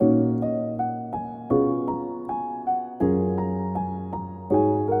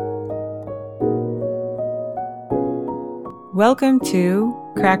Welcome to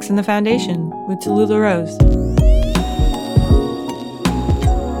Cracks in the Foundation with Tallulah Rose.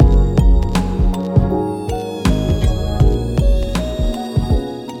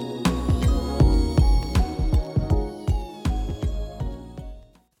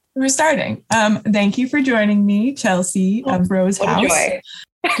 We're starting. Thank you for joining me, Chelsea of Rose House. Joy.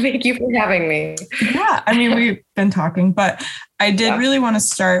 Thank you for having me. Yeah, I mean, we've been talking, but I did really want to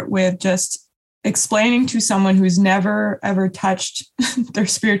start with just explaining to someone who's never ever touched their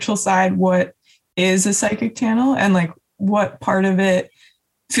spiritual side what is a psychic channel and like what part of it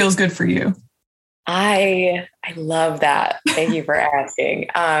feels good for you. I love that. Thank you for asking.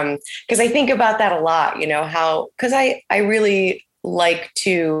 Because I think about that a lot, you know, because I really like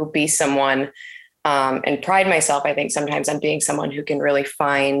to be someone and pride myself, I think, sometimes on being someone who can really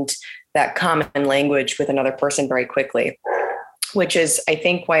find that common language with another person very quickly, which is, I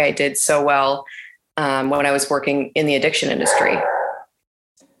think, why I did so well when I was working in the addiction industry.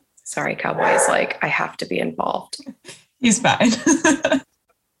 Sorry, Cowboy is like, I have to be involved. He's fine.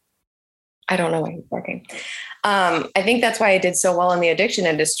 I don't know why he's barking. I think that's why I did so well in the addiction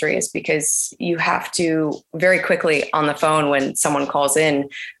industry is because you have to very quickly on the phone when someone calls in,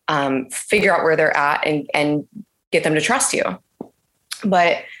 figure out where they're at and get them to trust you.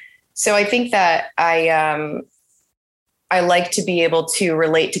 But so I think that I like to be able to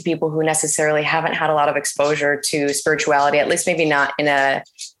relate to people who necessarily haven't had a lot of exposure to spirituality, at least maybe not in a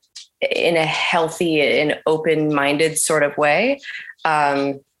healthy and open-minded sort of way.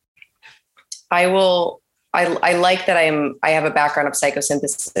 I like that I have a background of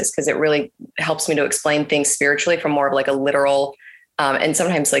psychosynthesis because it really helps me to explain things spiritually from more of like a literal and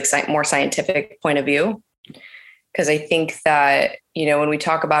sometimes like more scientific point of view. Because I think that, you know, when we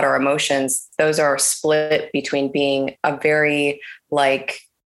talk about our emotions, those are split between being a very like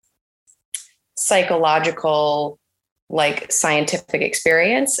psychological, like scientific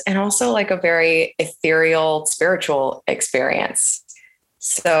experience and also like a very ethereal, spiritual experience.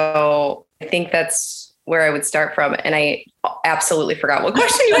 So I think that's where I would start from. And I absolutely forgot what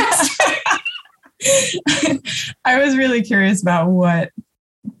question you asked. I was really curious about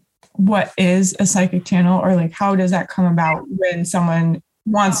what is a psychic channel, or like, how does that come about when someone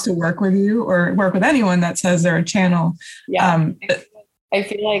wants to work with you or work with anyone that says they're a channel? Yeah. I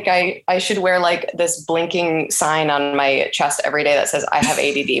feel like I should wear like this blinking sign on my chest every day that says, I have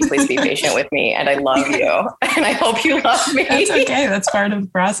ADD, please be patient with me. And I love you. And I hope you love me. That's okay. That's part of the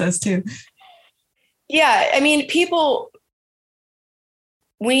process too. Yeah. I mean,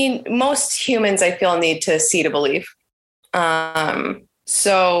 most humans, I feel, need to see to believe.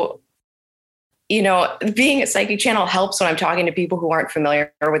 So, you know, being a psychic channel helps when I'm talking to people who aren't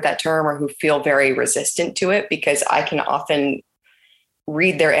familiar with that term or who feel very resistant to it, because I can often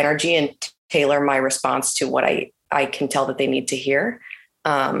read their energy and tailor my response to what I can tell that they need to hear.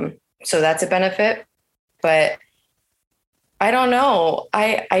 So that's a benefit, but I don't know.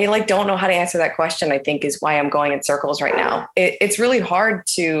 I like, don't know how to answer that question, I think is why I'm going in circles right now. It's really hard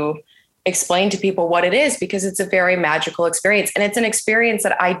to explain to people what it is because it's a very magical experience. And it's an experience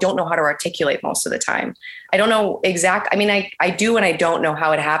that I don't know how to articulate most of the time. I don't know I mean, I do, and I don't know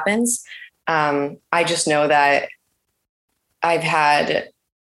how it happens. I just know that I've had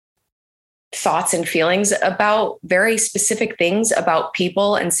thoughts and feelings about very specific things about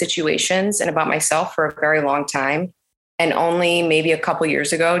people and situations and about myself for a very long time. And only maybe a couple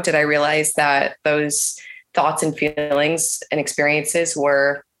years ago did I realize that those thoughts and feelings and experiences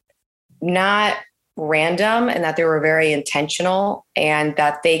were not random and that they were very intentional and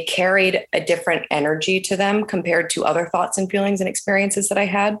that they carried a different energy to them compared to other thoughts and feelings and experiences that I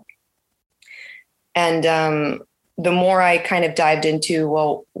had. And the more I kind of dived into,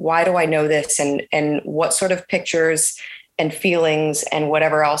 well, why do I know this? And what sort of pictures and feelings and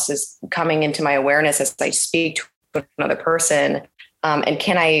whatever else is coming into my awareness as I speak to another person? And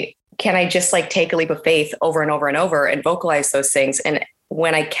can I just like take a leap of faith over and over and over and vocalize those things? And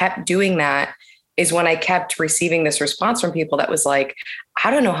when I kept doing that is when I kept receiving this response from people that was like,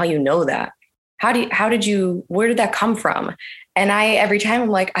 I don't know how you know that. Where did that come from? And every time I'm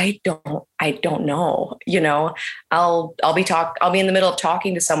like, I don't know, you know, I'll be in the middle of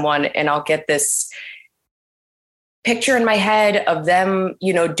talking to someone and I'll get this picture in my head of them,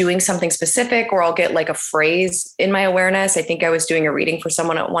 you know, doing something specific, or I'll get like a phrase in my awareness. I think I was doing a reading for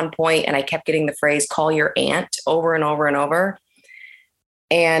someone at one point and I kept getting the phrase, call your aunt, over and over and over.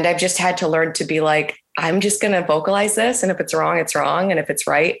 And I've just had to learn to be like, I'm just going to vocalize this. And if it's wrong, it's wrong. And if it's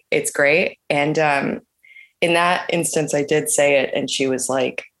right, it's great. And in that instance, I did say it. And she was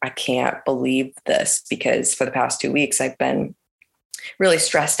like, I can't believe this, because for the past 2 weeks, I've been really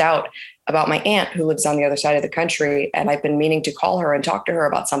stressed out about my aunt who lives on the other side of the country. And I've been meaning to call her and talk to her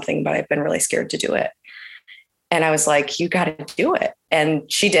about something, but I've been really scared to do it. And I was like, you got to do it. And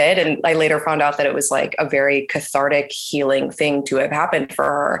she did. And I later found out that it was like a very cathartic, healing thing to have happened for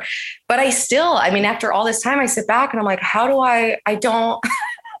her. But I mean, after all this time, I sit back and I'm like, how do I don't,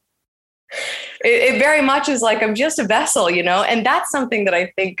 it very much is like, I'm just a vessel, you know? And that's something that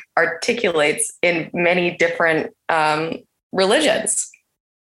I think articulates in many different religions,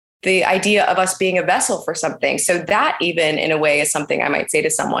 the idea of us being a vessel for something. So that even in a way is something I might say to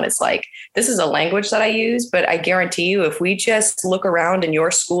someone, it's like, this is a language that I use, but I guarantee you, if we just look around in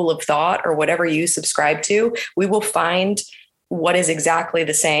your school of thought or whatever you subscribe to, we will find what is exactly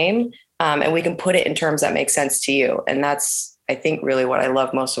the same. And we can put it in terms that make sense to you. And that's, I think, really what I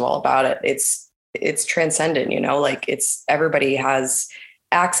love most of all about it. It's transcendent, you know, like everybody has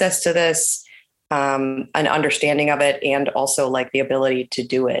access to this, an understanding of it, and also like the ability to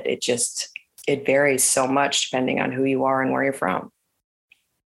do it. It varies so much depending on who you are and where you're from.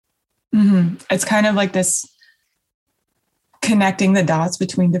 Mm-hmm. It's kind of like this connecting the dots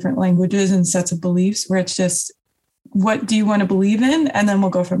between different languages and sets of beliefs where it's just, what do you want to believe in? And then we'll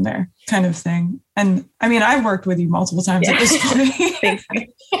go from there kind of thing. And I mean, I've worked with you multiple times at this point.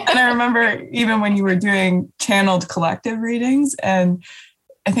 And I remember even when you were doing channeled collective readings, and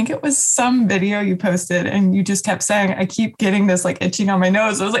I think it was some video you posted and you just kept saying, I keep getting this like itching on my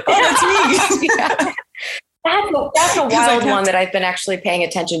nose. I was like, oh, that's me. Yeah. That's a wild one that I've been actually paying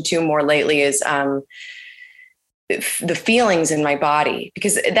attention to more lately is the feelings in my body,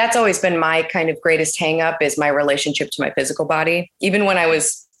 because that's always been my kind of greatest hang up is my relationship to my physical body. Even when I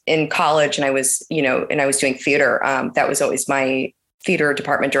was in college and I was, you know, and I was doing theater, that was always my theater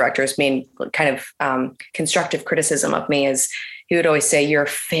department director's main kind of constructive criticism of me is he would always say, you're a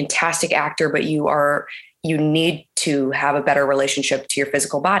fantastic actor, but you need to have a better relationship to your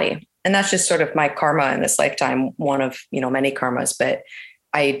physical body. And that's just sort of my karma in this lifetime, one of, you know, many karmas, but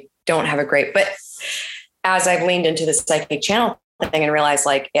I don't have but as I've leaned into the psychic channel thing and realized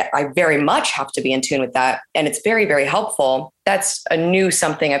like, I very much have to be in tune with that. And it's very, very helpful. That's a new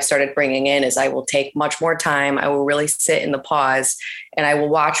something I've started bringing in is I will take much more time. I will really sit in the pause and I will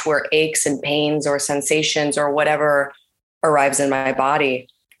watch where aches and pains or sensations or whatever arrives in my body.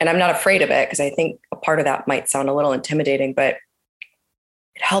 And I'm not afraid of it because I think a part of that might sound a little intimidating, but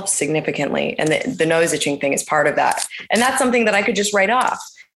it helps significantly. And the nose itching thing is part of that. And that's something that I could just write off.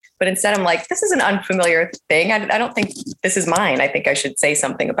 But instead I'm like, this is an unfamiliar thing. I don't think this is mine. I think I should say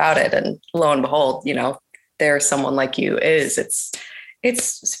something about it. And lo and behold, you know, there's someone like you it's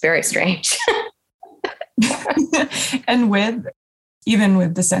very strange. And even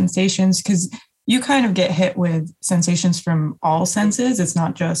with the sensations, because you kind of get hit with sensations from all senses. It's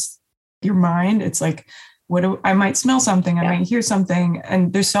not just your mind. It's like, I might smell something, I might hear something.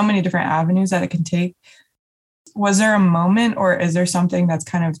 And there's so many different avenues that it can take. Was there a moment or is there something that's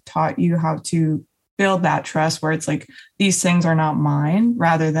kind of taught you how to build that trust where it's like, these things are not mine,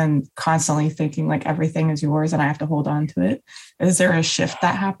 rather than constantly thinking like everything is yours and I have to hold on to it? Is there a shift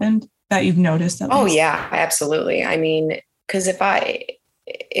that happened that you've noticed? Oh, yeah, absolutely. I mean, because if I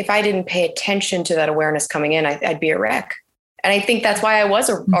didn't pay attention to that awareness coming in, I'd be a wreck. And I think that's why I was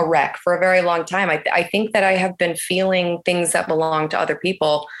a wreck for a very long time. I think that I have been feeling things that belong to other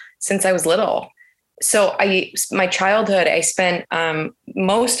people since I was little. So my childhood, I spent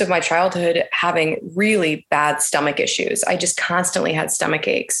most of my childhood having really bad stomach issues. I just constantly had stomach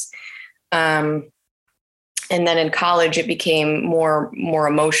aches. And then in college, it became more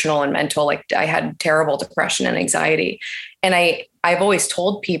emotional and mental. Like I had terrible depression and anxiety. And I've always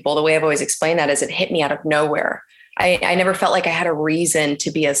told people, the way I've always explained that is it hit me out of nowhere. I never felt like I had a reason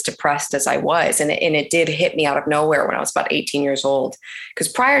to be as depressed as I was. And it did hit me out of nowhere when I was about 18 years old. Because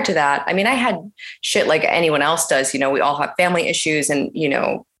prior to that, I mean, I had shit like anyone else does. You know, we all have family issues and, you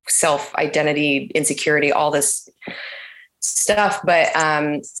know, self-identity, insecurity, all this stuff. But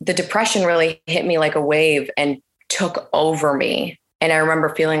the depression really hit me like a wave and took over me. And I remember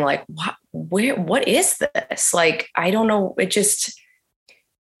feeling like, what is this? Like, I don't know.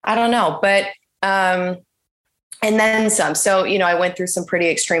 I don't know. But and then some. So, you know, I went through some pretty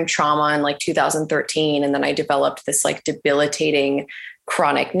extreme trauma in like 2013. And then I developed this like debilitating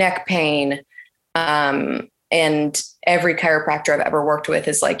chronic neck pain. And every chiropractor I've ever worked with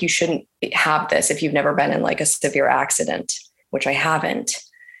is like, you shouldn't have this if you've never been in like a severe accident, which I haven't.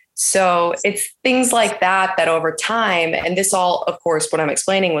 So it's things like that over time. And this all, of course, what I'm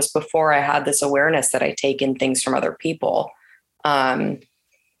explaining was before I had this awareness that I take in things from other people. And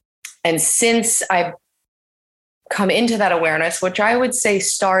since I've come into that awareness, which I would say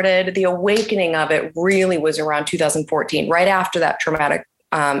started, the awakening of it really was around 2014, right after that traumatic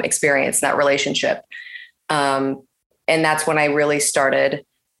experience, that relationship. And that's when I really started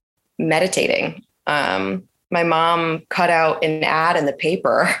meditating. My mom cut out an ad in the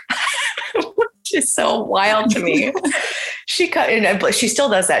paper, which is so wild to me. She still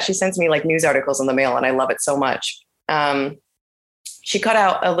does that. She sends me like news articles in the mail, and I love it so much. She cut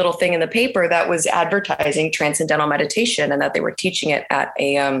out a little thing in the paper that was advertising transcendental meditation, and that they were teaching it at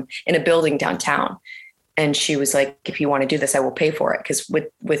in a building downtown. And she was like, if you want to do this, I will pay for it. Because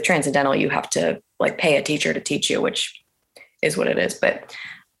with transcendental, you have to like pay a teacher to teach you, which is what it is. But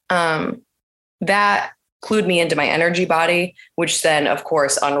that clued me into my energy body, which then, of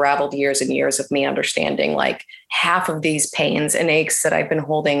course, unraveled years and years of me understanding like half of these pains and aches that I've been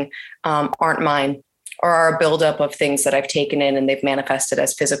holding aren't mine, or are a buildup of things that I've taken in and they've manifested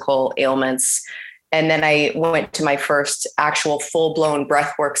as physical ailments. And then I went to my first actual full-blown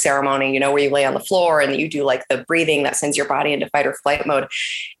breathwork ceremony, where you lay on the floor and you do like the breathing that sends your body into fight or flight mode.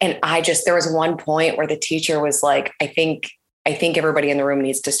 And there was one point where the teacher was like, I think everybody in the room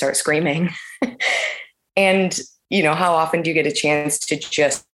needs to start screaming. And, how often do you get a chance to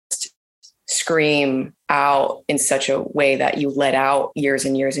just scream out in such a way that you let out years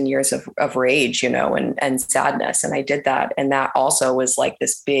and years and years of rage, and sadness. And I did that. And that also was like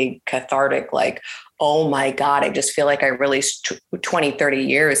this big cathartic, like, oh my God, I just feel like I released 20, 30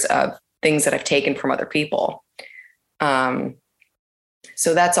 years of things that I've taken from other people. So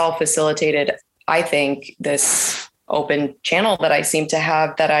that's all facilitated, I think, this open channel that I seem to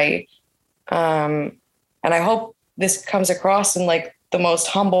have, that and I hope this comes across in like the most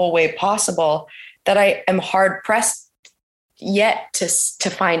humble way possible, that I am hard pressed yet to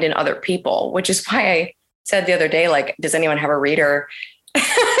find in other people, which is why I said the other day, like, does anyone have a reader that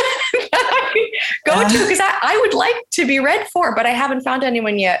I go to? Because I would like to be read for, but I haven't found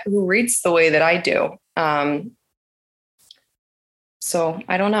anyone yet who reads the way that I do. So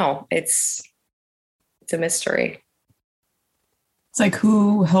I don't know. It's a mystery. It's like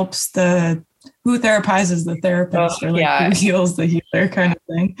who therapizes the therapist, or like who heals the healer kind of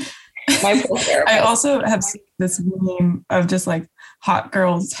thing. My poor therapist. I also have seen this meme of just like hot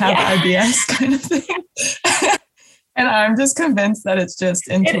girls have IBS kind of thing. And I'm just convinced that it's just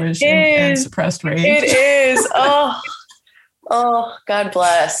intuition and suppressed rage. It is. Oh, God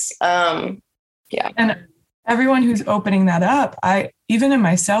bless. Yeah. And everyone who's opening that up, even in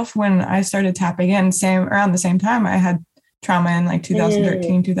myself, when I started tapping in around the same time, I had trauma in like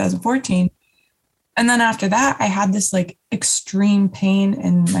 2013, 2014. And then after that, I had this like extreme pain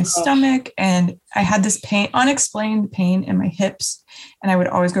in my stomach, and I had this unexplained pain in my hips. And I would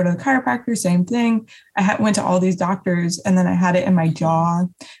always go to the chiropractor, same thing. Went to all these doctors, and then I had it in my jaw,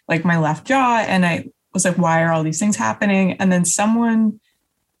 like my left jaw. And I was like, why are all these things happening? And then someone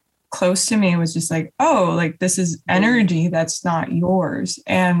close to me was just like, oh, like this is energy that's not yours.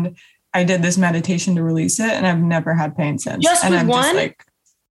 And I did this meditation to release it, and I've never had pain since. Just and with I'm one? Just like,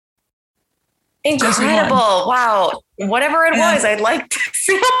 incredible. Wow. Whatever it was, I'd like to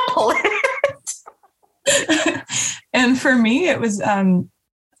sample it. And for me, it was,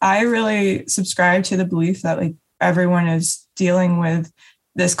 I really subscribe to the belief that like everyone is dealing with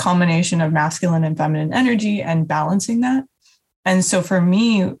this culmination of masculine and feminine energy and balancing that. And so for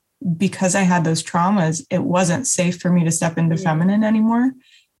me, because I had those traumas, it wasn't safe for me to step into feminine anymore.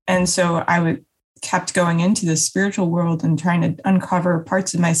 And so I kept going into the spiritual world and trying to uncover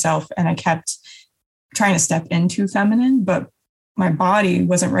parts of myself. And I kept trying to step into feminine, but my body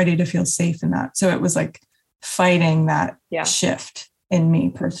wasn't ready to feel safe in that. So it was like fighting that shift in me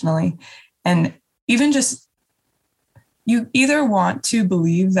personally. And even just, you either want to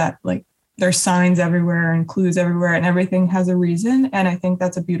believe that like there's signs everywhere and clues everywhere and everything has a reason. And I think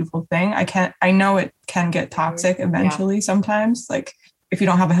that's a beautiful thing. I know it can get toxic eventually sometimes, like if you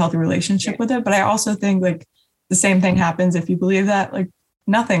don't have a healthy relationship with it. But I also think like the same thing happens if you believe that like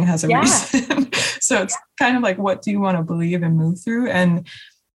nothing has a reason. So it's kind of like, what do you want to believe and move through? And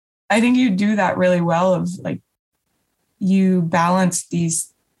I think you do that really well, of like, you balance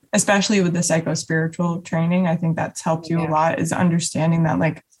these, especially with the psycho-spiritual training. I think that's helped you a lot, is understanding that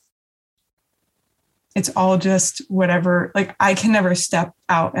like, it's all just whatever, like I can never step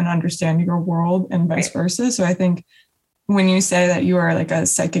out and understand your world and vice versa. So I think when you say that you are like a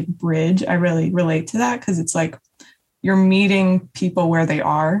psychic bridge, I really relate to that, because it's like you're meeting people where they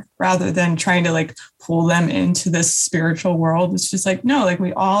are rather than trying to like pull them into this spiritual world. It's just like, no, like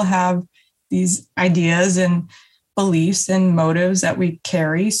we all have these ideas and beliefs and motives that we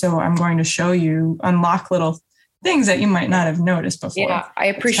carry. So I'm going to show you, unlock little things that you might not have noticed before. Yeah, I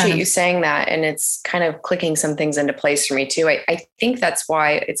appreciate you saying that. And it's kind of clicking some things into place for me too. I think that's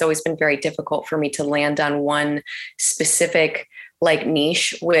why it's always been very difficult for me to land on one specific like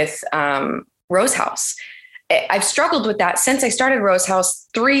niche with Rose House. I've struggled with that since I started Rose House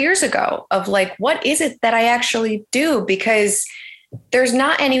 3 years ago of like, what is it that I actually do? Because there's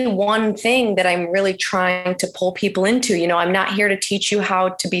not any one thing that I'm really trying to pull people into. You know, I'm not here to teach you how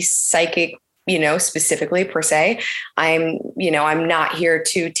to be psychic, you know, specifically per se. I'm not here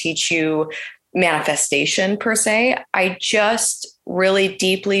to teach you manifestation per se. I just really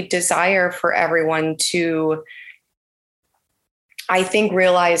deeply desire for everyone to, I think,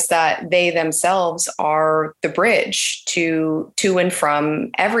 realize that they themselves are the bridge to and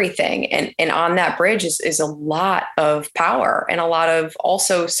from everything. And on that bridge is a lot of power and a lot of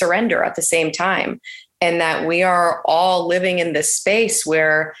also surrender at the same time. And that we are all living in this space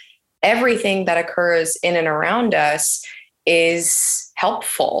where everything that occurs in and around us is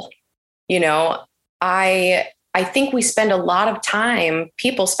helpful. You know, I think we spend a lot of time,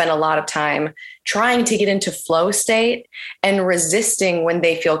 people spend a lot of time trying to get into flow state and resisting when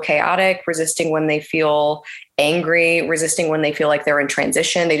they feel chaotic, resisting when they feel angry, resisting when they feel like they're in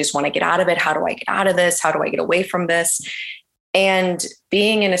transition. They just want to get out of it. How do I get out of this? How do I get away from this? And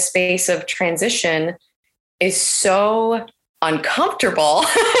being in a space of transition is so uncomfortable.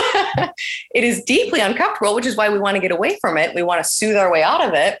 It is deeply uncomfortable, which is why we want to get away from it. We want to soothe our way out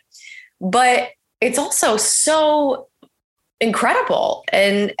of it. But it's also so incredible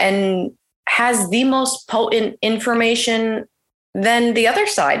and has the most potent information than the other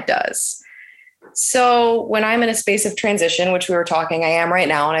side does. So when I'm in a space of transition, which we were talking, I am right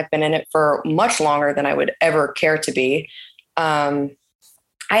now, and I've been in it for much longer than I would ever care to be. I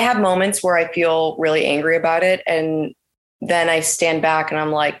have moments where I feel really angry about it. And then I stand back and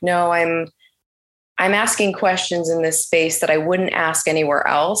I'm like, no, I'm asking questions in this space that I wouldn't ask anywhere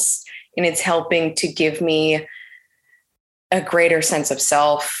else. And it's helping to give me a greater sense of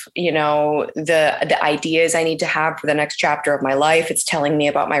self, you know, the ideas I need to have for the next chapter of my life. It's telling me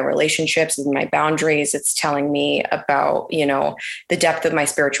about my relationships and my boundaries. It's telling me about, you know, the depth of my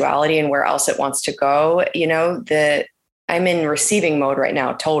spirituality and where else it wants to go. You know, I'm in receiving mode right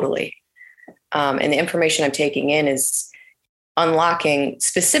now, totally. And the information I'm taking in is unlocking,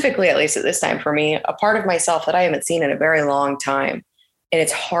 specifically, at least at this time for me, a part of myself that I haven't seen in a very long time. And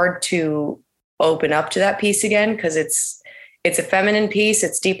it's hard to open up to that piece again because it's a feminine piece.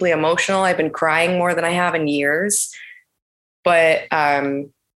 It's deeply emotional. I've been crying more than I have in years. But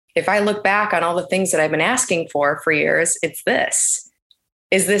if I look back on all the things that I've been asking for years, it's this.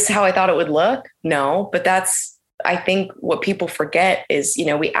 Is this how I thought it would look? No, but that's, I think what people forget is, you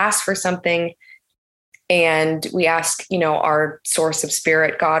know, we ask for something and we ask, you know, our source of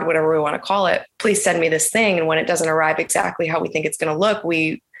spirit, God, whatever we want to call it, please send me this thing. And when it doesn't arrive exactly how we think it's going to look,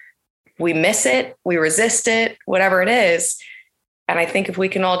 we miss it, we resist it, whatever it is. And I think if we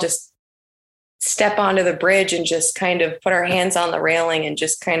can all just step onto the bridge and just kind of put our hands on the railing and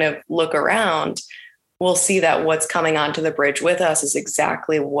just kind of look around, we'll see that what's coming onto the bridge with us is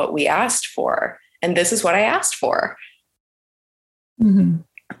exactly what we asked for. And this is what I asked for. Mm-hmm.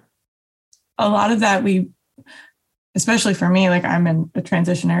 A lot of that especially for me, like I'm in a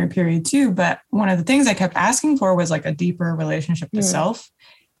transitionary period too, but one of the things I kept asking for was like a deeper relationship to self.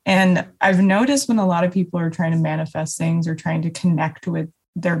 And I've noticed when a lot of people are trying to manifest things or trying to connect with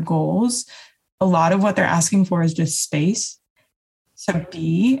their goals, a lot of what they're asking for is just space to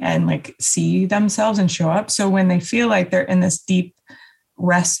be and like see themselves and show up. So when they feel like they're in this deep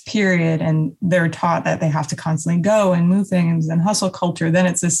rest period and they're taught that they have to constantly go and move things and hustle culture, then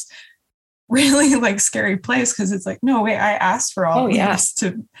it's this really like scary place because it's like, no, wait, I asked for all this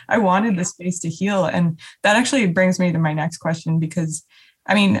I wanted the space to heal. And that actually brings me to my next question, because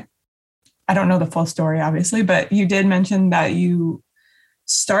I mean, I don't know the full story, obviously, but you did mention that you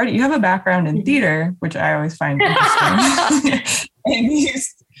have a background in theater, which I always find interesting.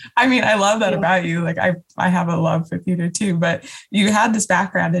 And I love that about you. Like I have a love for theater too, but you had this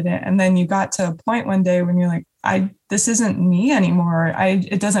background in it. And then you got to a point one day when you're like, this isn't me anymore.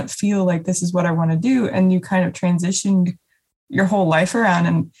 It doesn't feel like this is what I want to do. And you kind of transitioned your whole life around.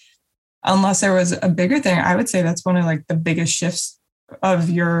 And unless there was a bigger thing, I would say that's one of like the biggest shifts of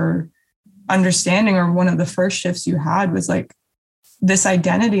your understanding, or one of the first shifts you had was like this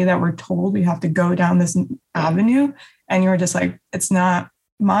identity that we're told we have to go down this avenue. And you were just like, it's not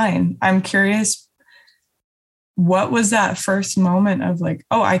mine. I'm curious, what was that first moment of like,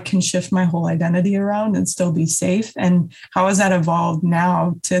 oh, I can shift my whole identity around and still be safe? And how has that evolved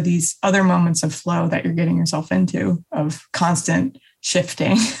now to these other moments of flow that you're getting yourself into, of constant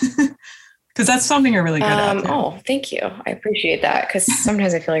shifting? Because that's something you're really good at. Oh, thank you. I appreciate that. Because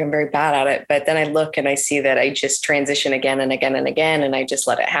sometimes I feel like I'm very bad at it, but then I look and I see that I just transition again and again and again, and I just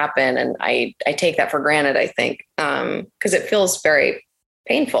let it happen. And I take that for granted, I think, because it feels very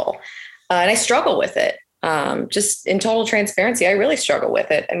painful. And I struggle with it. Just in total transparency, I really struggle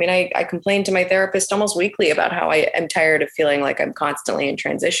with it. I mean, I complain to my therapist almost weekly about how I am tired of feeling like I'm constantly in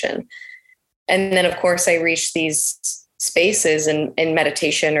transition. And then, of course, I reach these spaces in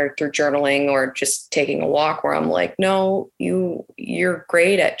meditation or through journaling or just taking a walk where I'm like, no, you're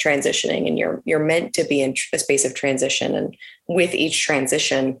great at transitioning, and you're meant to be in a space of transition. And with each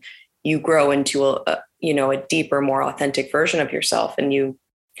transition, you grow into a deeper, more authentic version of yourself, and you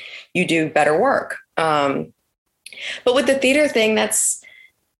do better work. But with the theater thing,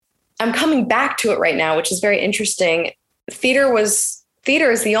 I'm coming back to it right now, which is very interesting. Theater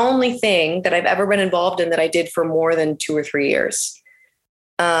is the only thing that I've ever been involved in that I did for more than 2 or 3 years.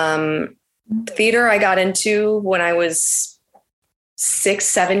 Theater I got into when I was 6,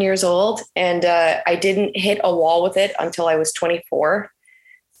 7 years old, and I didn't hit a wall with it until I was 24.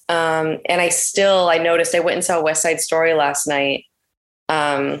 And I noticed, I went and saw West Side Story last night,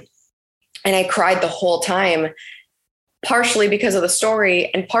 and I cried the whole time, partially because of the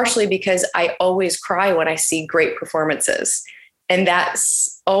story and partially because I always cry when I see great performances. And that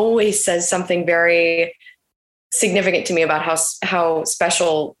always says something very significant to me about how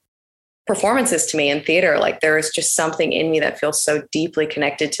special performance is to me in theater. Like, there is just something in me that feels so deeply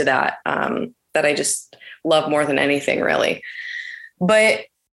connected to that, that I just love more than anything, really. But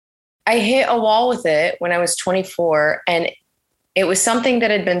I hit a wall with it when I was 24, and it was something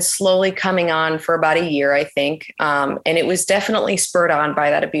that had been slowly coming on for about a year, I think. And it was definitely spurred on by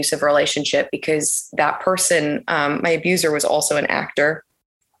that abusive relationship, because that person, my abuser, was also an actor.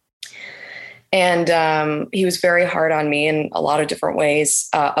 And he was very hard on me in a lot of different ways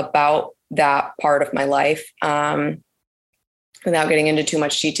about that part of my life, without getting into too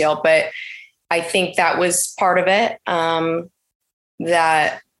much detail. But I think that was part of it,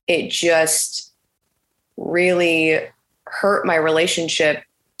 that it just really hurt my relationship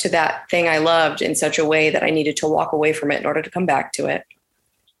to that thing I loved in such a way that I needed to walk away from it in order to come back to it.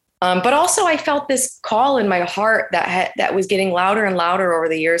 But also I felt this call in my heart that was getting louder and louder over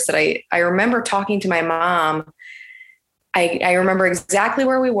the years, that I remember talking to my mom. I remember exactly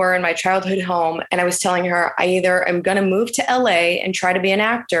where we were in my childhood home. And I was telling her, I either am going to move to LA and try to be an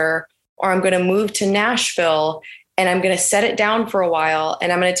actor, or I'm going to move to Nashville and I'm going to set it down for a while.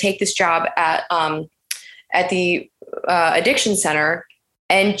 And I'm going to take this job at the addiction center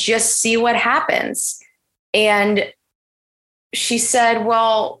and just see what happens. And she said,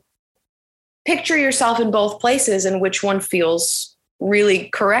 well, picture yourself in both places and which one feels really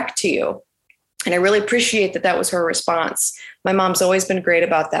correct to you. And I really appreciate that was her response. My mom's always been great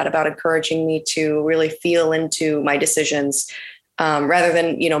about that, about encouraging me to really feel into my decisions, rather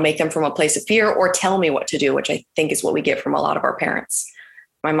than, make them from a place of fear or tell me what to do, which I think is what we get from a lot of our parents.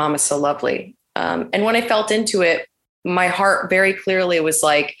 My mom is so lovely. And when I felt into it, my heart very clearly was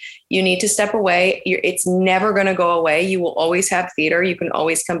like, you need to step away. It's never going to go away. You will always have theater. You can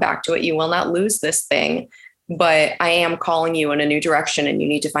always come back to it. You will not lose this thing, but I am calling you in a new direction and you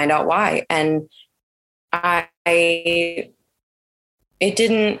need to find out why. And I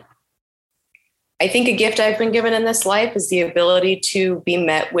think a gift I've been given in this life is the ability to be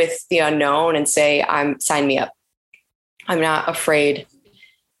met with the unknown and say, sign me up. I'm not afraid.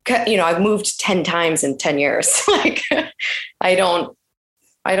 I've moved 10 times in 10 years. Like, I don't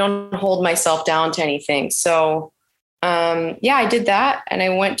hold myself down to anything. So, I did that, and I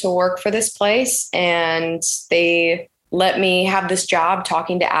went to work for this place, and they let me have this job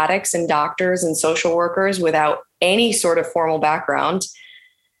talking to addicts and doctors and social workers without any sort of formal background.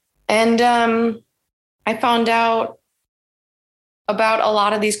 And, I found out about a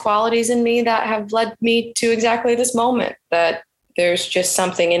lot of these qualities in me that have led me to exactly this moment, that there's just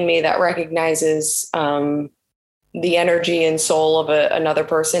something in me that recognizes the energy and soul of another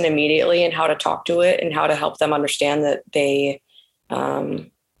person immediately, and how to talk to it and how to help them understand that they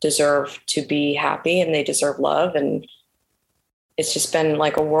deserve to be happy and they deserve love. And it's just been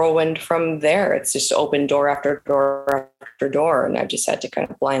like a whirlwind from there. It's just opened door after door after door. And I've just had to kind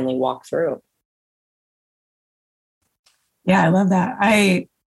of blindly walk through. Yeah, I love that.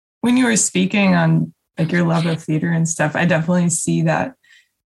 When you were speaking on like your love of theater and stuff, I definitely see that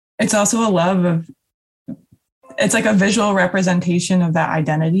it's also a love of, it's like a visual representation of that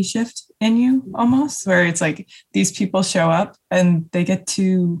identity shift in you almost, where it's like these people show up and they get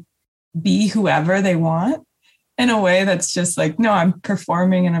to be whoever they want in a way that's just like, no, I'm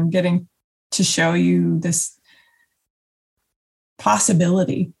performing and I'm getting to show you this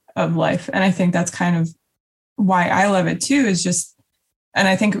possibility of life. And I think that's kind of why I love it too, is just, and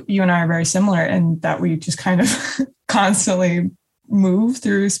I think you and I are very similar in that we just kind of constantly move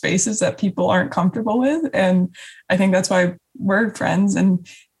through spaces that people aren't comfortable with. And I think that's why we're friends. And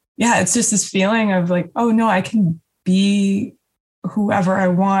yeah, it's just this feeling of like, oh no, I can be whoever I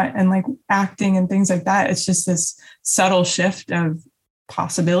want, and like acting and things like that. It's just this subtle shift of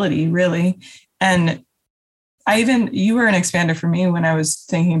possibility, really. And you were an expander for me when I was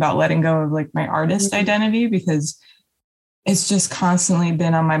thinking about letting go of like my artist identity, because it's just constantly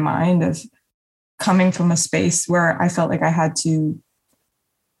been on my mind of coming from a space where I felt like I had to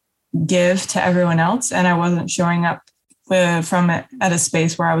give to everyone else. And I wasn't showing up from it at a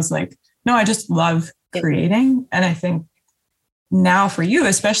space where I was like, no, I just love creating. And I think now for you,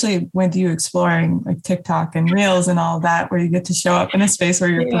 especially with you exploring like TikTok and Reels and all of that, where you get to show up in a space where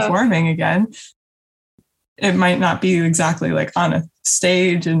you're performing again, it might not be exactly like on a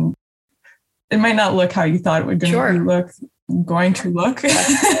stage, and it might not look how you thought it would going to look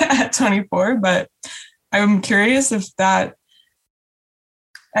at 24. But I'm curious if that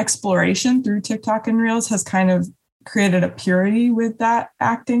exploration through TikTok and Reels has kind of created a purity with that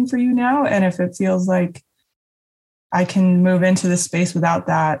acting for you now, and if it feels like I can move into the space without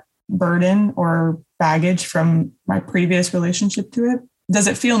that burden or baggage from my previous relationship to it. Does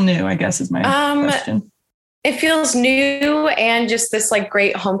it feel new, I guess, is my question. It feels new and just this like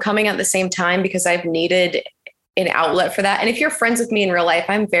great homecoming at the same time, because I've needed an outlet for that. And if you're friends with me in real life,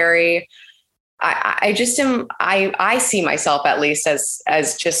 I'm very, I just am, I see myself at least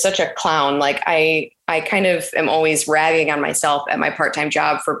as just such a clown. Like I kind of am always ragging on myself at my part-time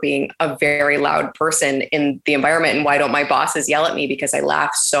job for being a very loud person in the environment. And why don't my bosses yell at me because I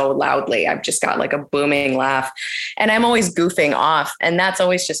laugh so loudly? I've just got like a booming laugh, and I'm always goofing off. And that's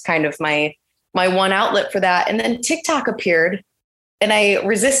always just kind of my one outlet for that. And then TikTok appeared, and I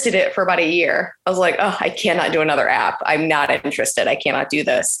resisted it for about a year. I was like, oh, I cannot do another app. I'm not interested. I cannot do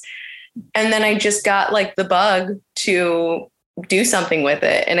this. And then I just got like the bug to do something with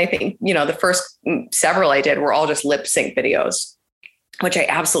it. And I think, the first several I did were all just lip sync videos, which I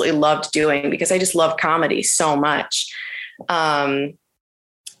absolutely loved doing because I just love comedy so much. And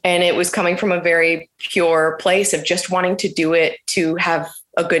it was coming from a very pure place of just wanting to do it to have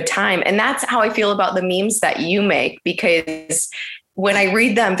a good time. And that's how I feel about the memes that you make, because when I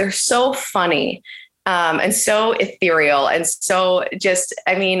read them, they're so funny and so ethereal. And so just,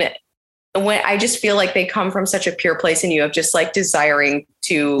 when I just feel like they come from such a pure place in you of just like desiring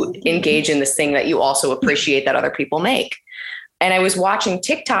to engage in this thing that you also appreciate that other people make. And I was watching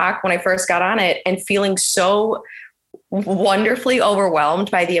TikTok when I first got on it and feeling so wonderfully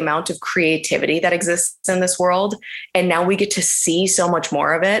overwhelmed by the amount of creativity that exists in this world. And now we get to see so much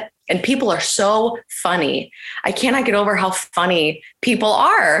more of it. And people are so funny. I cannot get over how funny people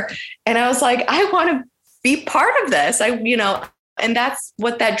are. And I was like, I want to be part of this. And that's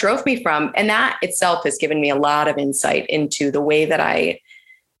what that drove me from. And that itself has given me a lot of insight into the way that I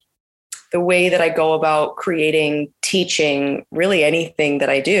go about creating, teaching, really anything that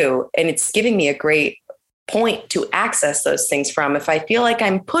I do. And it's giving me a great point to access those things from. If I feel like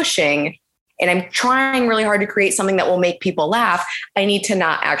I'm pushing and I'm trying really hard to create something that will make people laugh, I need to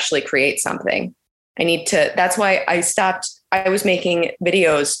not actually create something. That's why I stopped. I was making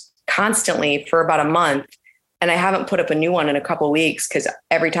videos constantly for about a month, and I haven't put up a new one in a couple of weeks because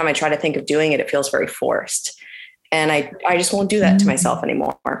every time I try to think of doing it, it feels very forced. And I just won't do that to myself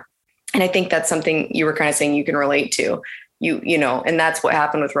anymore. And I think that's something you were kind of saying you can relate to, and that's what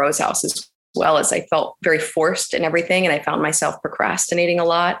happened with Rose House as well. As I felt very forced in everything, and I found myself procrastinating a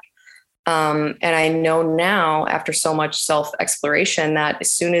lot. And I know now, after so much self-exploration, that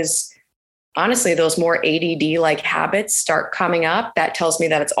as soon as, honestly, those more ADD-like habits start coming up, that tells me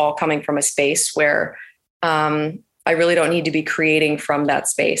that it's all coming from a space where I really don't need to be creating from that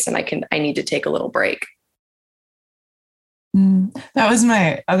space, and I need to take a little break. That was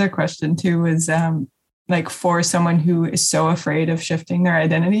my other question too, was like for someone who is so afraid of shifting their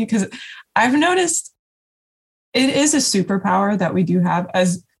identity, because I've noticed it is a superpower that we do have,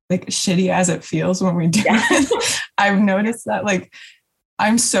 as like shitty as it feels when we do it. I've noticed that like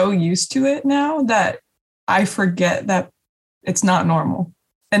I'm so used to it now that I forget that it's not normal,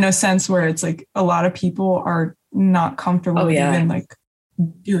 in a sense where it's like a lot of people are not comfortable with even like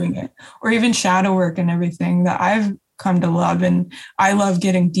doing it, or even shadow work and everything that I've come to love. And I love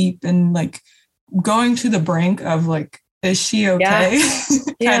getting deep and like going to the brink of like, is she okay?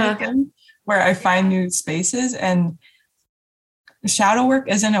 kind of thing, where I find new spaces. And shadow work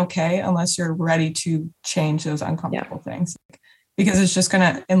isn't okay unless you're ready to change those uncomfortable things, because it's just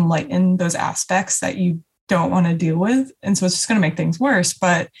going to enlighten those aspects that you don't want to deal with. And so it's just going to make things worse.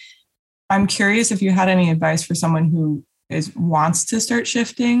 But I'm curious if you had any advice for someone who wants to start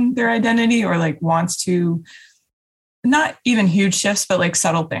shifting their identity, or like wants to, not even huge shifts, but like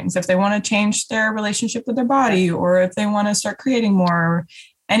subtle things. If they want to change their relationship with their body, or if they want to start creating more, or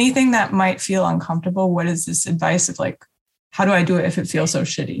anything that might feel uncomfortable, what is this advice of like, how do I do it if it feels so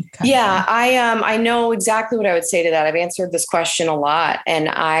shitty? Yeah, I know exactly what I would say to that. I've answered this question a lot. And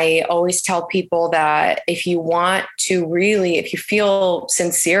I always tell people that if you want to really, if you feel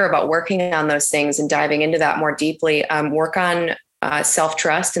sincere about working on those things and diving into that more deeply, work on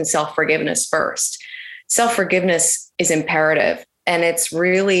self-trust and self-forgiveness first. Self-forgiveness is imperative. And it's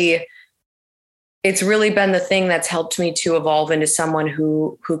really been the thing that's helped me to evolve into someone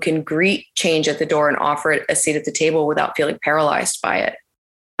who can greet change at the door and offer it a seat at the table without feeling paralyzed by it.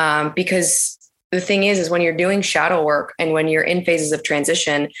 Because the thing is when you're doing shadow work and when you're in phases of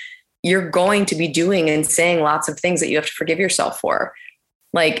transition, you're going to be doing and saying lots of things that you have to forgive yourself for.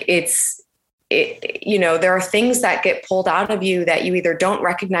 Like there are things that get pulled out of you that you either don't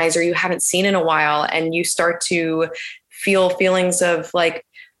recognize or you haven't seen in a while. And you start to feel feelings of like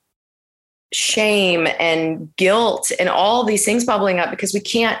shame and guilt and all these things bubbling up because we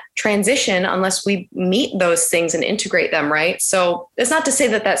can't transition unless we meet those things and integrate them. Right. So it's not to say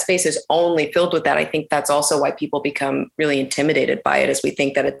that space is only filled with that. I think that's also why people become really intimidated by it, as we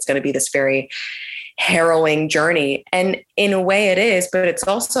think that it's going to be this very harrowing journey. And in a way it is, but it's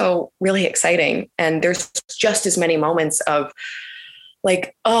also really exciting. And there's just as many moments of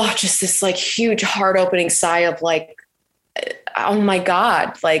like, oh, just this like huge heart opening sigh of like, oh my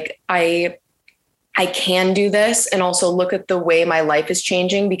God, like I can do this. And also look at the way my life is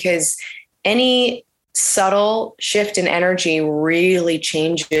changing, because any subtle shift in energy really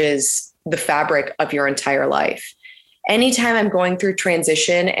changes the fabric of your entire life. Anytime I'm going through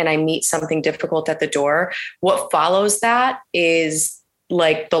transition and I meet something difficult at the door, what follows that is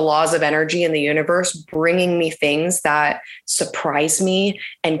like the laws of energy in the universe bringing me things that surprise me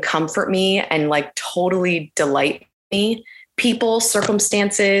and comfort me and like totally delight me. People,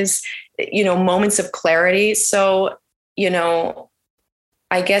 circumstances, moments of clarity. So,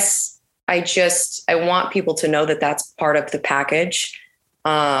 I guess I want people to know that that's part of the package.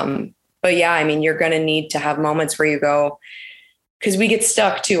 But yeah, I mean, you're going to need to have moments where you go, because we get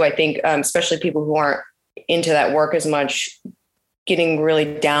stuck too. I think, especially people who aren't into that work as much, getting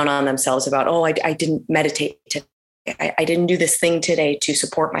really down on themselves about, oh, I didn't meditate today. I didn't do this thing today to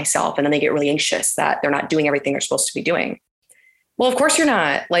support myself. And then they get really anxious that they're not doing everything they're supposed to be doing. Well, of course you're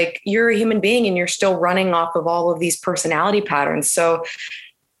not. Like, you're a human being and you're still running off of all of these personality patterns. So,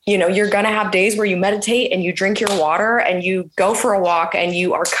 you're going to have days where you meditate and you drink your water and you go for a walk and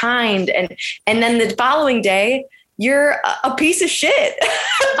you are kind. And then the following day, you're a piece of shit,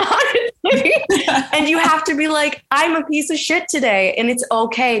 honestly. And you have to be like, I'm a piece of shit today. And it's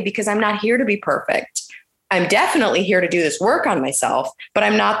okay, because I'm not here to be perfect. I'm definitely here to do this work on myself, but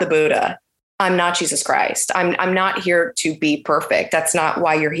I'm not the Buddha. I'm not Jesus Christ. I'm not here to be perfect. That's not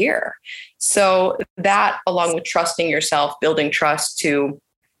why you're here. So that, along with trusting yourself, building trust to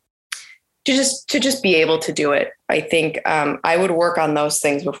just be able to do it. I think I would work on those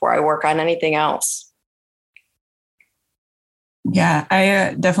things before I work on anything else. Yeah,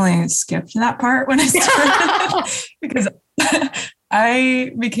 I definitely skipped that part when I started because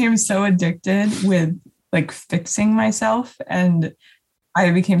I became so addicted with like fixing myself, and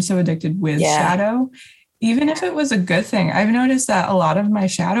I became so addicted with shadow, even if it was a good thing. I've noticed that a lot of my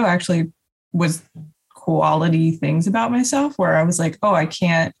shadow actually was quality things about myself, where I was like, oh, I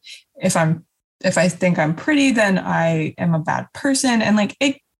can't, if I think I'm pretty, then I am a bad person. And like,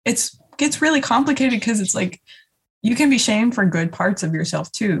 it gets really complicated, because it's like, you can be shamed for good parts of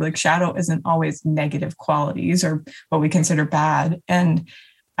yourself too. Like, shadow isn't always negative qualities or what we consider bad. And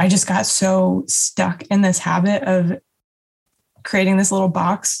I just got so stuck in this habit of creating this little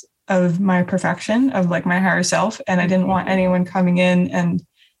box of my perfection, of like my higher self. And I didn't want anyone coming in and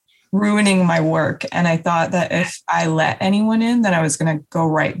ruining my work. And I thought that if I let anyone in, then I was going to go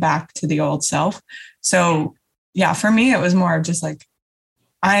right back to the old self. So yeah, for me, it was more of just like,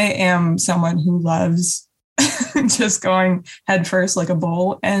 I am someone who loves just going head first like a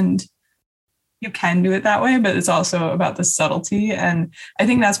bull, and you can do it that way, but it's also about the subtlety. And I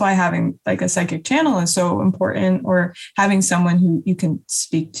think that's why having like a psychic channel is so important, or having someone who you can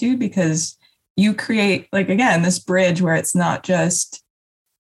speak to, because you create, like, again, this bridge where it's not just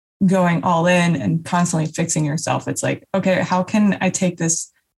going all in and constantly fixing yourself. It's like, okay, how can I take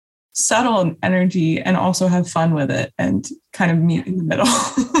this subtle energy and also have fun with it? And kind of meet in the middle.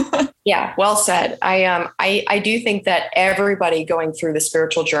 Yeah, well said. I do think that everybody going through the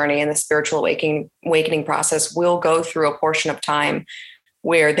spiritual journey and the spiritual awakening process will go through a portion of time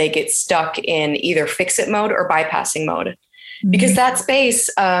where they get stuck in either fix it mode or bypassing mode, because that space,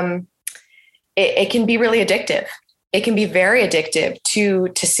 it can be really addictive. It can be very addictive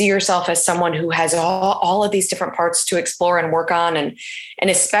to see yourself as someone who has all of these different parts to explore and work on. And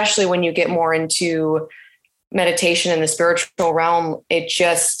especially when you get more into meditation in the spiritual realm, it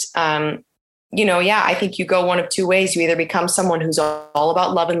just, I think you go one of two ways. You either become someone who's all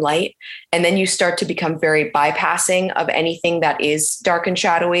about love and light, and then you start to become very bypassing of anything that is dark and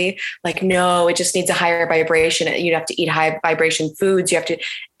shadowy. Like, no, it just needs a higher vibration. You have to eat high vibration foods. You have to,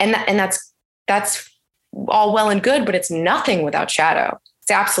 and that's all well and good, but it's nothing without shadow.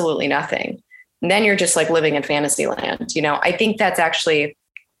 It's absolutely nothing. And then you're just like living in fantasy land. I think that's actually,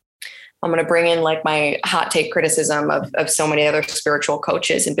 I'm going to bring in like my hot take criticism of so many other spiritual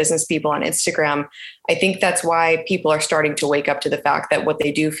coaches and business people on Instagram. I think that's why people are starting to wake up to the fact that what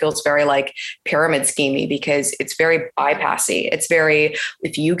they do feels very like pyramid schemey, because it's very bypassy. It's very,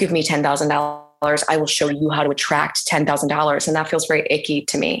 if you give me $10,000, I will show you how to attract $10,000. And that feels very icky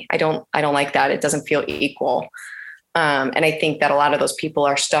to me. I don't like that. It doesn't feel equal. And I think that a lot of those people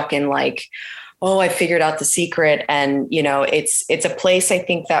are stuck in like, oh, I figured out the secret. And, it's a place, I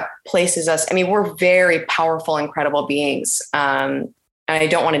think, that places us. I mean, we're very powerful, incredible beings. And I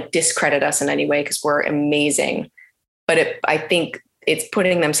don't want to discredit us in any way, because we're amazing. But I think it's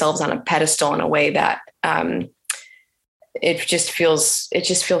putting themselves on a pedestal in a way that it just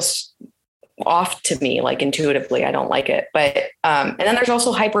feels off to me, like intuitively. I don't like it. But and then there's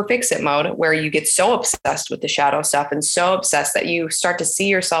also hyper fix it mode, where you get so obsessed with the shadow stuff and so obsessed that you start to see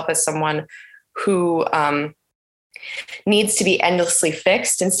yourself as someone who needs to be endlessly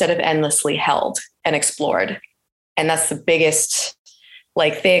fixed instead of endlessly held and explored. And that's the biggest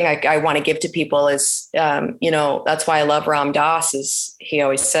thing I want to give to people is, that's why I love Ram Dass. Is he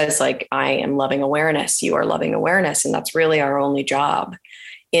always says, like, I am loving awareness. You are loving awareness. And that's really our only job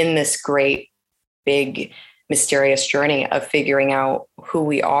in this great, big, mysterious journey of figuring out who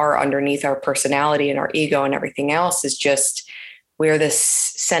we are underneath our personality and our ego, and everything else is just, we're this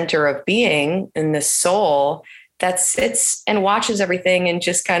center of being and this soul that sits and watches everything and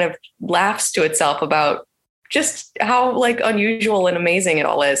just kind of laughs to itself about just how unusual and amazing it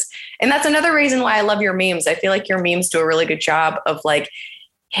all is. And that's another reason why I love your memes. I feel like your memes do a really good job of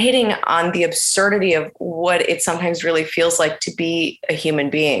hitting on the absurdity of what it sometimes really feels like to be a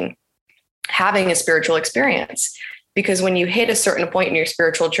human being, having a spiritual experience. Because when you hit a certain point in your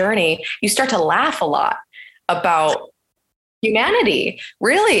spiritual journey, you start to laugh a lot about humanity,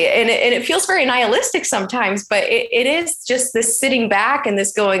 really. And it feels very nihilistic sometimes, but it is just this sitting back and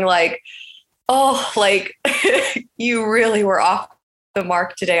this going you really were off the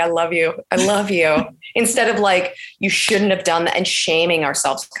mark today. I love you. I love you. Instead of you shouldn't have done that, and shaming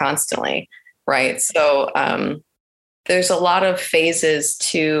ourselves constantly. Right. So there's a lot of phases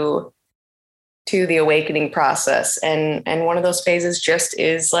to the awakening process. And one of those phases just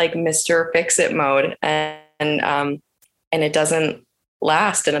is Mr. Fix-It mode. And it doesn't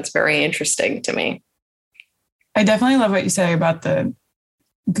last. And it's very interesting to me. I definitely love what you say about the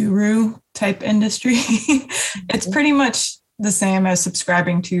guru type industry. It's pretty much the same as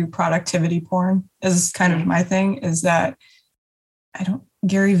subscribing to productivity porn is kind of my thing, is that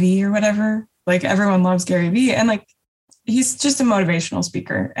Gary Vee or whatever, everyone loves Gary Vee, and he's just a motivational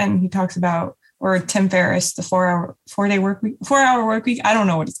speaker, and he talks about, or Tim Ferriss, the 4 hour work week. I don't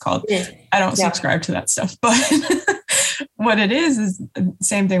know what it's called. Yeah. I don't subscribe to that stuff, but what it is the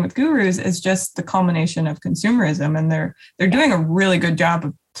same thing with gurus. Is just the culmination of consumerism, and they're doing a really good job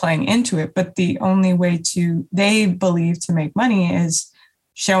of playing into it. But the only way they believe to make money is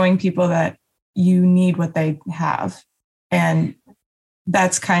showing people that you need what they have. And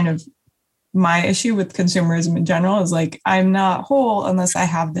that's kind of my issue with consumerism in general, is I'm not whole unless I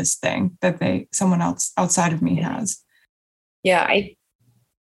have this thing that someone else outside of me has. Yeah.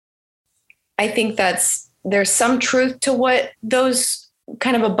 I think there's some truth to what those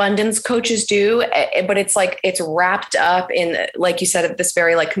kind of abundance coaches do, but it's it's wrapped up in, like you said, this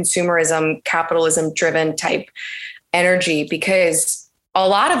very consumerism, capitalism driven type energy, because a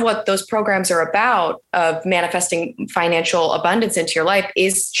lot of what those programs are about, of manifesting financial abundance into your life,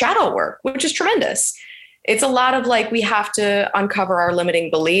 is shadow work, which is tremendous. It's a lot of we have to uncover our limiting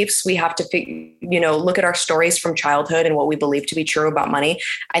beliefs. We have to, look at our stories from childhood and what we believe to be true about money.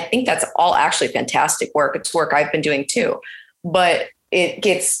 I think that's all actually fantastic work. It's work I've been doing too, but it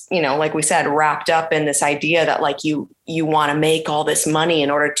gets, like we said, wrapped up in this idea that you want to make all this money in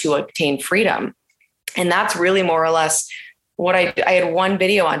order to obtain freedom. And that's really more or less I had one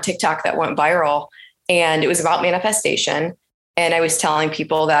video on TikTok that went viral, and it was about manifestation. And I was telling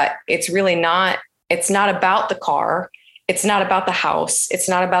people that it's not about the car. It's not about the house. It's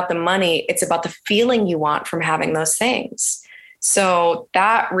not about the money. It's about the feeling you want from having those things. So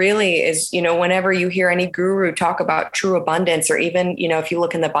that really is, whenever you hear any guru talk about true abundance, or even, if you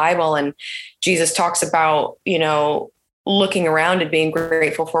look in the Bible and Jesus talks about, looking around and being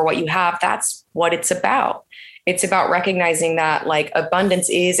grateful for what you have, that's what it's about. It's about recognizing that like abundance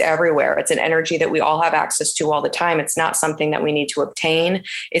is everywhere. It's an energy that we all have access to all the time. It's not something that we need to obtain.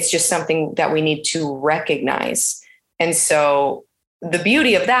 It's just something that we need to recognize. And so the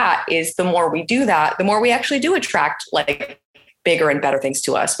beauty of that is the more we do that, the more we actually do attract like bigger and better things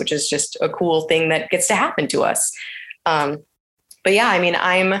to us, which is just a cool thing that gets to happen to us. But yeah, I mean,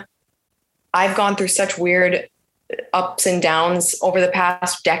 I've gone through such weird ups and downs over the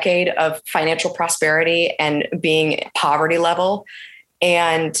past decade of financial prosperity and being poverty level.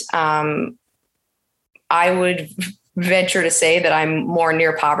 And I would venture to say that I'm more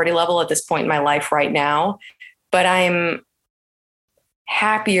near poverty level at this point in my life right now, but I'm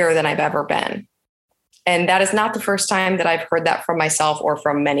happier than I've ever been. And that is not the first time that I've heard that from myself or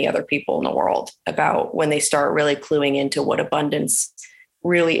from many other people in the world about when they start really cluing into what abundance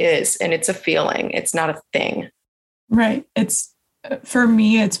really is. And it's a feeling. It's not a thing. Right. It's, for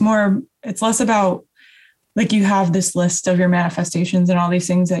me, it's less about like you have this list of your manifestations and all these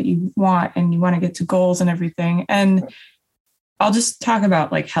things that you want and you want to get to goals and everything. And I'll just talk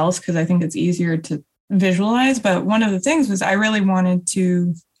about like health because I think it's easier to visualize. But one of the things was I really wanted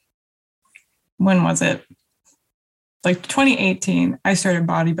to, when was it? Like 2018, I started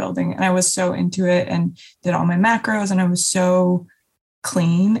bodybuilding and I was so into it and did all my macros and I was so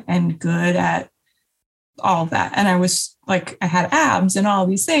clean and good at all of that. And I was like, I had abs and all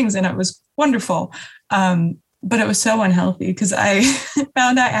these things and it was wonderful. But it was so unhealthy because I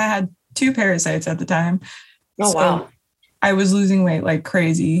found out I had 2 parasites at the time. Oh, so wow. I was losing weight like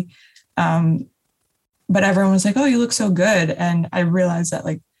crazy. But everyone was like, oh, you look so good. And I realized that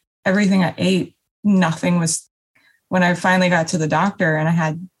like everything I ate, nothing was, when I finally got to the doctor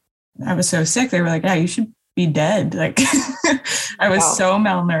and I was so sick, they were like, yeah, you should be dead. Like I was so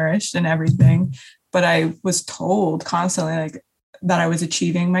malnourished and everything. But I was told constantly like that I was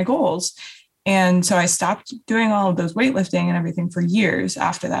achieving my goals. And so I stopped doing all of those weightlifting and everything for years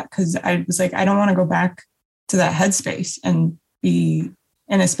after that, because I was like, I don't want to go back to that headspace and be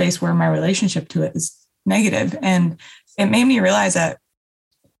in a space where my relationship to it is negative. And it made me realize that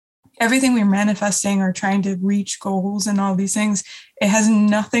everything we're manifesting or trying to reach goals and all these things, it has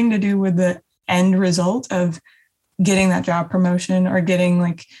nothing to do with the end result of getting that job promotion or getting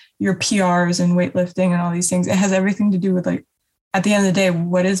like your PRs and weightlifting and all these things. It has everything to do with like, at the end of the day,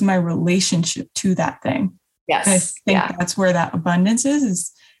 what is my relationship to that thing? Yes. And I think that's where that abundance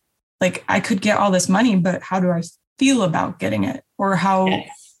is like, I could get all this money, but how do I feel about getting it? Or how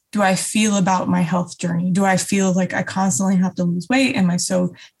do I feel about my health journey? Do I feel like I constantly have to lose weight? Am I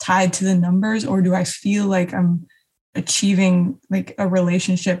so tied to the numbers? Or do I feel like I'm achieving like a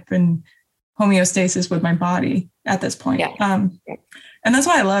relationship and homeostasis with my body at this point? And that's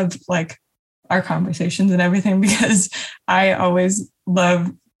why I love like our conversations and everything, because I always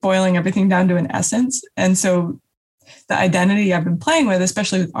love boiling everything down to an essence. And so the identity I've been playing with,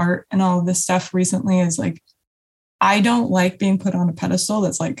 especially with art and all of this stuff recently, is like, I don't like being put on a pedestal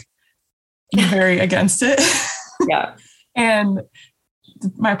that's like very against it. Yeah. And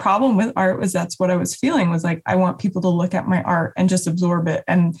my problem with art was that's what I was feeling, was like, I want people to look at my art and just absorb it.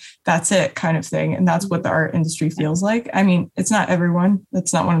 And that's it kind of thing. And that's what the art industry feels like. I mean, it's not everyone.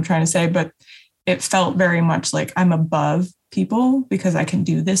 That's not what I'm trying to say, but it felt very much like I'm above people because I can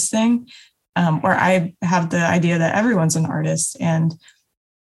do this thing. Or I have the idea that everyone's an artist. And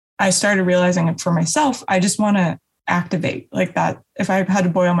I started realizing it for myself. I just want to activate like that. If I had to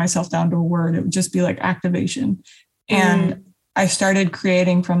boil myself down to a word, it would just be like activation. And I started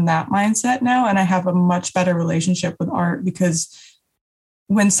creating from that mindset now. And I have a much better relationship with art, because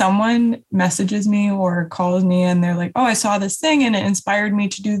when someone messages me or calls me and they're like, oh, I saw this thing and it inspired me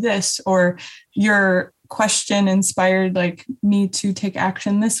to do this, or your question inspired like me to take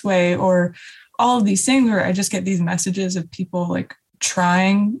action this way, or all of these things where I just get these messages of people like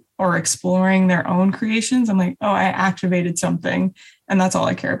trying or exploring their own creations. I'm like, oh, I activated something, and that's all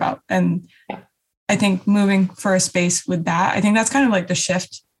I care about. And I think moving for a space with that, I think that's kind of like the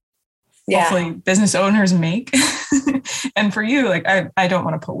shift hopefully business owners make. And for you, like, I don't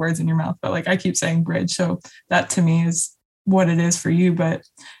want to put words in your mouth, but like I keep saying bridge. So that to me is what it is for you. But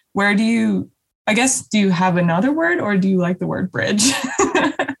where do you I guess, do you have another word, or do you like the word bridge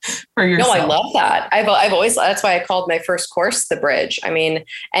for yourself? No, I love that. I've always, that's why I called my first course The Bridge. I mean,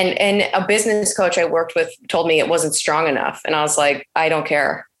 and a business coach I worked with told me it wasn't strong enough. And I was like, I don't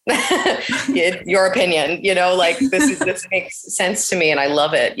care. Your opinion, like this makes sense to me and I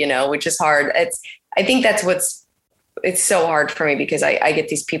love it, which is hard. I think that's it's so hard for me because I get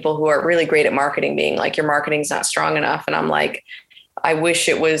these people who are really great at marketing being like, your marketing's not strong enough. And I'm like, I wish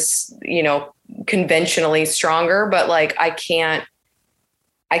it was, conventionally stronger, but like, I can't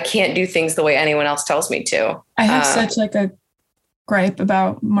do things the way anyone else tells me to. I have such like a gripe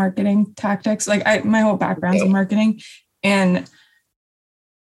about marketing tactics. Like my whole background's in marketing, and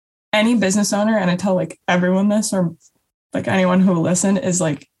any business owner, and I tell like everyone this, or like anyone who will listen, is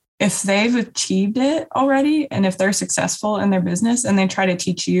like, if they've achieved it already and if they're successful in their business and they try to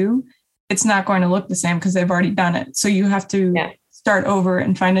teach you, it's not going to look the same because they've already done it. So you have to start over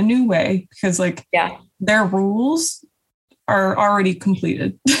and find a new way because their rules are already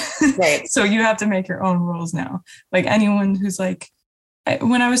completed. Right. So you have to make your own rules now. Like anyone who's like,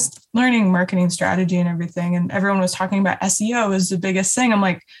 when I was learning marketing strategy and everything, and everyone was talking about SEO is the biggest thing, I'm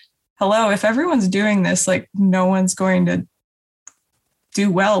like, hello, if everyone's doing this, like no one's going to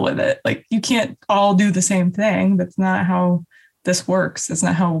do well with it. Like you can't all do the same thing. That's not how this works. That's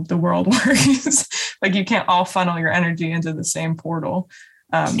not how the world works. Like you can't all funnel your energy into the same portal.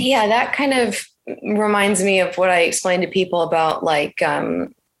 That kind of reminds me of what I explained to people about like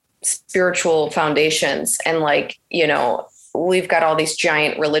spiritual foundations and like, we've got all these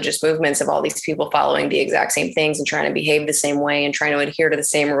giant religious movements of all these people following the exact same things and trying to behave the same way and trying to adhere to the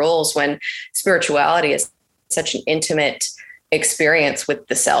same rules, when spirituality is such an intimate experience with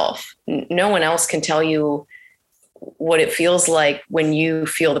the self. No one else can tell you what it feels like when you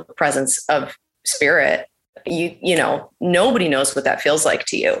feel the presence of spirit. Nobody knows what that feels like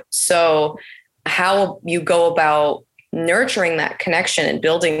to you. So how you go about nurturing that connection and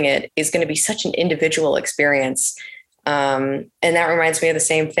building it is going to be such an individual experience. And that reminds me of the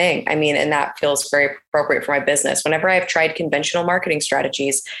same thing. I mean, and that feels very appropriate for my business. Whenever I've tried conventional marketing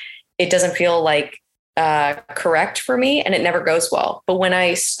strategies, it doesn't feel like correct for me and it never goes well. But when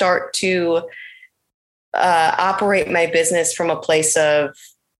I start to operate my business from a place of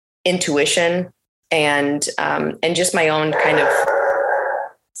intuition and just my own kind of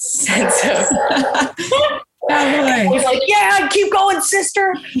sense of I was like, yeah, keep going,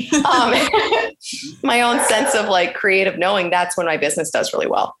 sister. My own sense of like creative knowing, that's when my business does really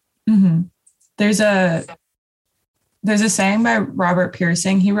well. Mm-hmm. There's a saying by Robert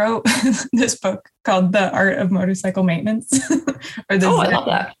Piercing. He wrote this book called The Art of Motorcycle Maintenance. I love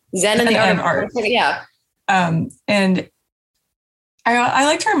that. Zen and the Art of Art. Yeah. And I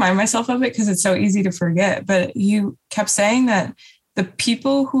like to remind myself of it because it's so easy to forget. But you kept saying that the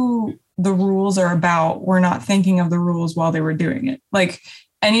people who the rules are about were not thinking of the rules while they were doing it. Like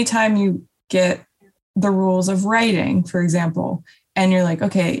anytime you get the rules of writing, for example, and you're like,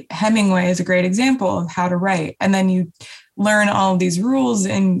 okay, Hemingway is a great example of how to write. And then you learn all of these rules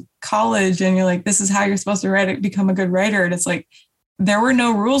in college and you're like, this is how you're supposed to write it, become a good writer. And it's like, there were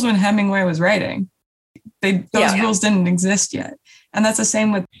no rules when Hemingway was writing. Those rules didn't exist yet. And that's the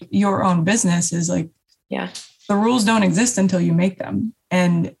same with your own business is like, the rules don't exist until you make them.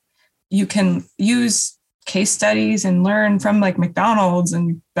 And you can use case studies and learn from like McDonald's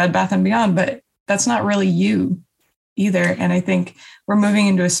and Bed Bath & Beyond, but that's not really you either. And I think we're moving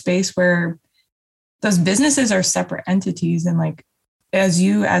into a space where those businesses are separate entities. And like, as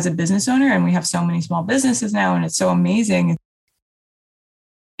a business owner, and we have so many small businesses now, and it's so amazing.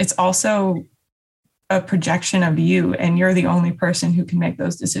 It's also a projection of you, and you're the only person who can make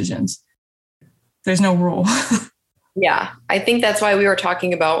those decisions. There's no rule. Yeah, I think that's why we were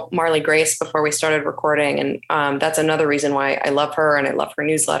talking about Marley Grace before we started recording. And that's another reason why I love her and I love her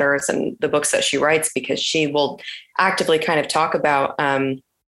newsletters and the books that she writes, because she will actively kind of talk about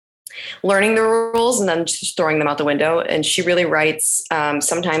learning the rules and then just throwing them out the window. And she really writes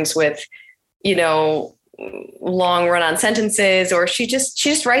sometimes with, long run on sentences, or she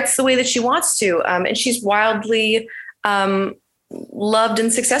just writes the way that she wants to. And she's wildly loved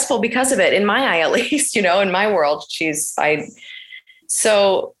and successful because of it, in my eye, at least, in my world.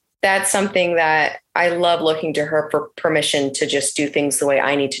 So that's something that I love, looking to her for permission to just do things the way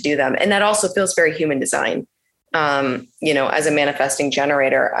I need to do them. And that also feels very human design. As a manifesting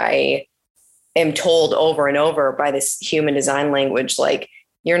generator, I am told over and over by this human design language, like,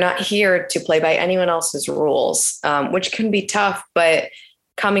 you're not here to play by anyone else's rules, which can be tough, but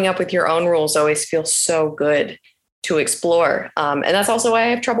coming up with your own rules always feels so good to explore. And that's also why I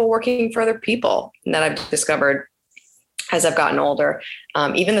have trouble working for other people that I've discovered. as I've gotten older.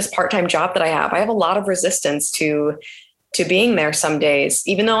 Even this part-time job that I have a lot of resistance to being there some days,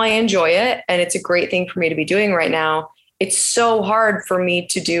 even though I enjoy it. And it's a great thing for me to be doing right now. It's so hard for me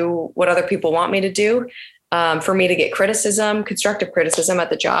to do what other people want me to do, for me to get criticism, constructive criticism at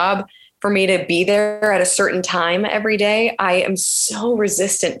the job, for me to be there at a certain time every day. I am so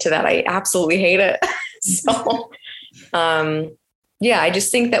resistant to that. I absolutely hate it. So, I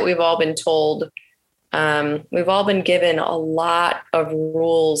just think that we've all been told, we've all been given a lot of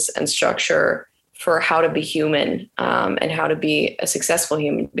rules and structure for how to be human, and how to be a successful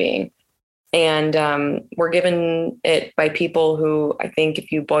human being. And we're given it by people who, I think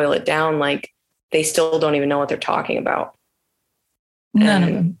if you boil it down, like, they still don't even know what they're talking about. None of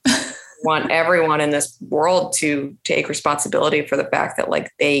them. Want everyone in this world to take responsibility for the fact that,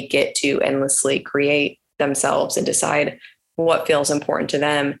 like, they get to endlessly create themselves and decide what feels important to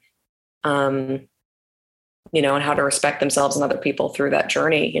them, and how to respect themselves and other people through that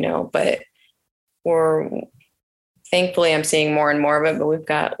journey, but thankfully I'm seeing more and more of it, but we've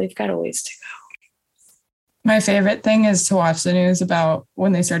got a ways to go. My favorite thing is to watch the news about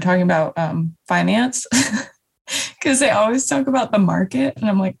when they start talking about finance, because they always talk about the market. And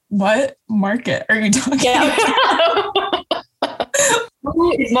I'm like, what market are you talking about?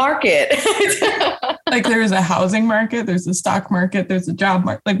 Market. Like, there's a housing market, there's a stock market, there's a job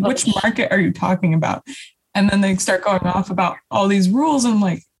market. Like, which market are you talking about? And then they start going off about all these rules. And I'm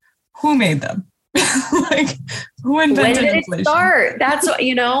like, who made them? Like, who invented when did inflation? It start? That's what,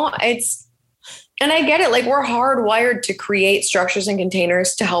 it's, and I get it. Like, we're hardwired to create structures and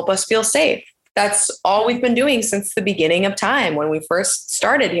containers to help us feel safe. That's all we've been doing since the beginning of time when we first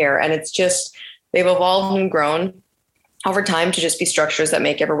started here. And it's just, they've evolved and grown over time to just be structures that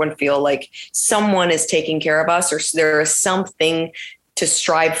make everyone feel like someone is taking care of us, or there is something to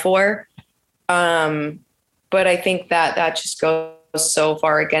strive for. But I think that just goes so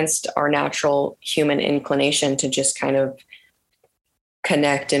far against our natural human inclination to just kind of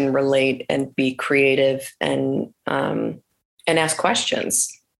connect and relate and be creative and ask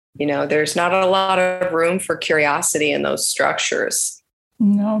questions. There's not a lot of room for curiosity in those structures.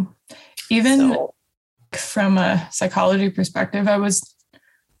 No, even from a psychology perspective, I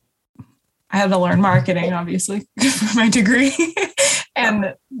had to learn marketing, obviously, for my degree.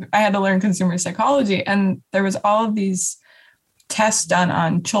 And I had to learn consumer psychology. And there was all of these tests done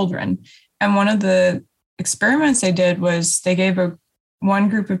on children. And one of the experiments they did was they gave one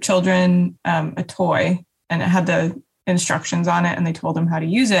group of children a toy, and it had the instructions on it, and they told them how to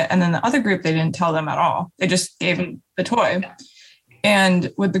use it. And then the other group, they didn't tell them at all. They just gave them the toy.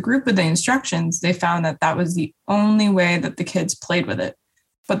 And with the group with the instructions, they found that was the only way that the kids played with it.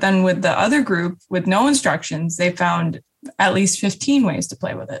 But then with the other group with no instructions, they found at least 15 ways to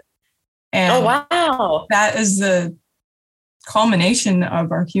play with it. And wow, that is the culmination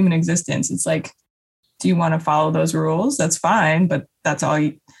of our human existence. It's like, do you want to follow those rules? That's fine, but that's all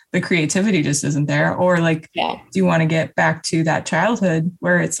the creativity just isn't there. Or like, do you want to get back to that childhood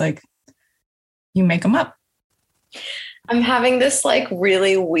where it's like, you make them up? I'm having this like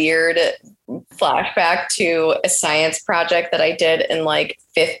really weird flashback to a science project that I did in like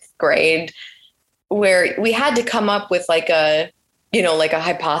 5th grade, where we had to come up with like a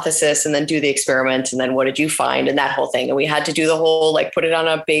hypothesis and then do the experiment. And then what did you find? And that whole thing. And we had to do the whole, like, put it on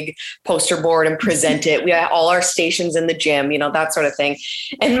a big poster board and present it. We had all our stations in the gym, that sort of thing.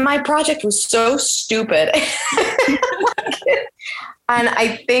 And my project was so stupid. And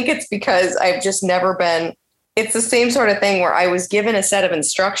I think it's because I've just never been, it's the same sort of thing where I was given a set of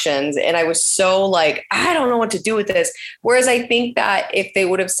instructions and I was so like, I don't know what to do with this. Whereas I think that if they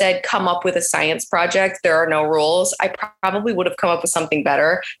would have said, come up with a science project, there are no rules, I probably would have come up with something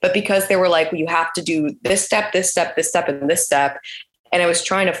better. But because they were like, well, you have to do this step, this step, this step, and this step. And I was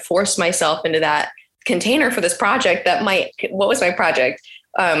trying to force myself into that container for this project what was my project?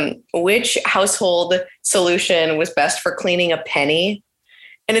 Which household solution was best for cleaning a penny?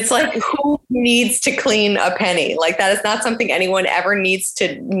 And it's like, who needs to clean a penny? Like, that is not something anyone ever needs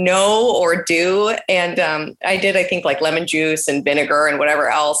to know or do. And I did, I think, like lemon juice and vinegar and whatever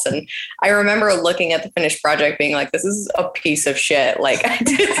else. And I remember looking at the finished project being like, this is a piece of shit. Like, it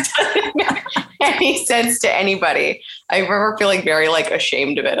doesn't make any sense to anybody. I remember feeling very like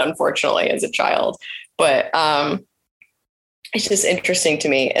ashamed of it, unfortunately, as a child. But it's just interesting to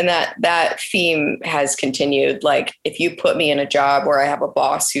me. And that theme has continued. Like, if you put me in a job where I have a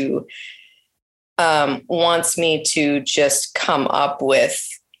boss who wants me to just come up with,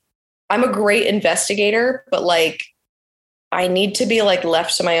 I'm a great investigator, but like, I need to be like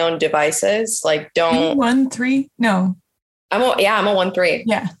left to my own devices. Like, don't 1-3. No, I'm a 1-3.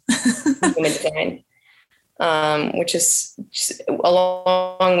 Yeah. Human design. which is just,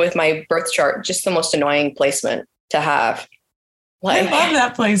 along with my birth chart, just the most annoying placement to have. Like, I love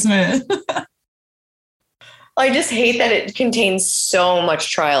that placement. I just hate that it contains so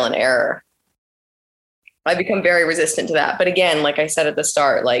much trial and error. I become very resistant to that. But again, like I said at the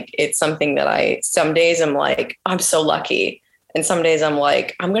start, like it's something that some days I'm like, I'm so lucky. And some days I'm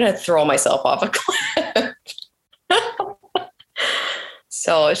like, I'm going to throw myself off a cliff.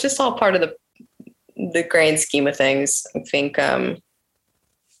 So it's just all part of the grand scheme of things. I think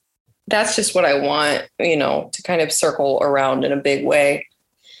that's just what I want, to kind of circle around in a big way.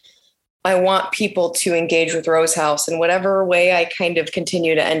 I want people to engage with Rose House in whatever way I kind of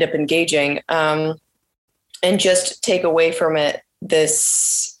continue to end up engaging, and just take away from it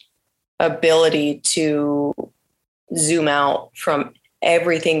this ability to zoom out from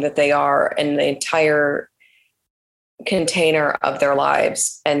everything that they are and the entire container of their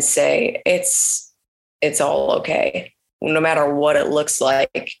lives and say, it's all okay. No matter what it looks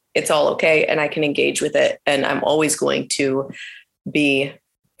like, it's all okay. And I can engage with it. And I'm always going to be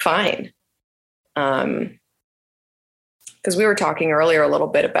fine. Because we were talking earlier a little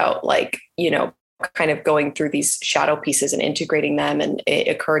bit about kind of going through these shadow pieces and integrating them. And it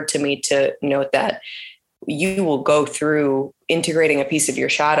occurred to me to note that you will go through integrating a piece of your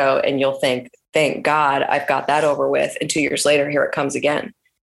shadow and you'll think, thank God I've got that over with. And 2 years later, here it comes again.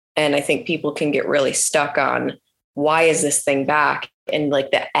 And I think people can get really stuck on, why is this thing back? And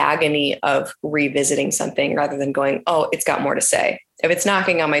like the agony of revisiting something rather than going, oh, it's got more to say. If it's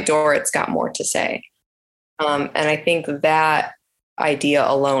knocking on my door, it's got more to say. And I think that idea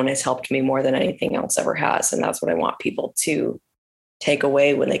alone has helped me more than anything else ever has. And that's what I want people to take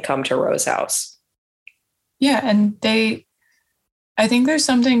away when they come to Rose House. Yeah. And I think there's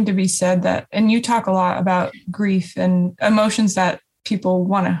something to be said that, and you talk a lot about grief and emotions that people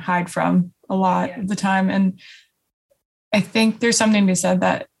want to hide from a lot of the time. And I think there's something to be said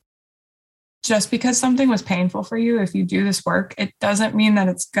that just because something was painful for you, if you do this work, it doesn't mean that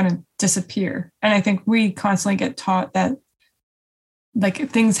it's going to disappear. And I think we constantly get taught that like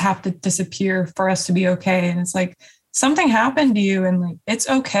things have to disappear for us to be okay. And it's like something happened to you and like, it's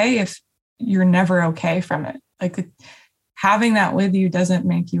okay if you're never okay from it. Like having that with you doesn't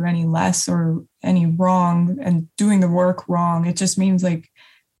make you any less or any wrong and doing the work wrong. It just means like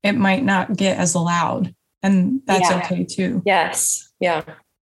it might not get as loud, and that's okay too. Yes. Yeah.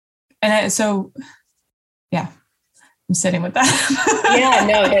 And I'm sitting with that. Yeah,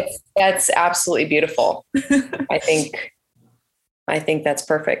 no, that's absolutely beautiful. I think that's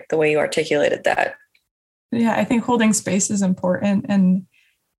perfect the way you articulated that. Yeah, I think holding space is important. And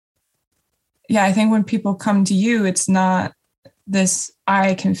yeah, I think when people come to you, it's not this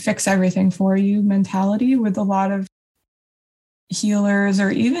I can fix everything for you mentality with a lot of healers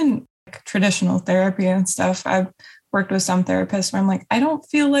or even like traditional therapy and stuff. I've worked with some therapists where I'm like, I don't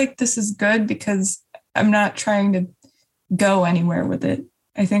feel like this is good because I'm not trying to go anywhere with it.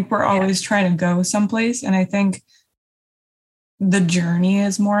 I think we're always trying to go someplace. And I think the journey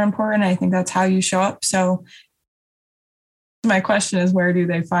is more important. I think that's how you show up. So my question is, where do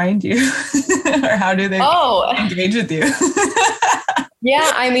they find you? Or how do they engage with you?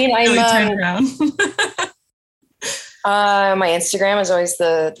 Yeah, I mean, really turn around. My Instagram is always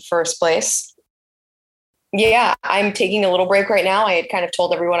the first place. Yeah, I'm taking a little break right now. I had kind of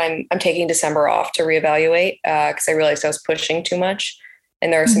told everyone I'm taking December off to reevaluate because I realized I was pushing too much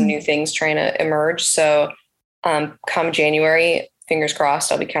and there are some new things trying to emerge. So come January, fingers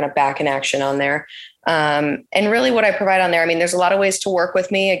crossed, I'll be kind of back in action on there. And really what I provide on there, I mean, there's a lot of ways to work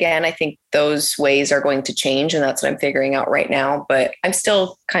with me. Again, I think those ways are going to change and that's what I'm figuring out right now, but I'm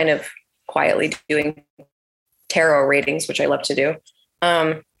still kind of quietly doing tarot readings, which I love to do.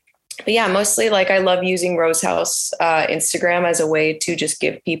 But yeah, mostly like I love using Rose House Instagram as a way to just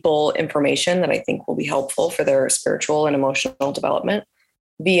give people information that I think will be helpful for their spiritual and emotional development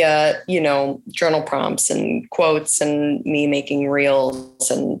via, journal prompts and quotes and me making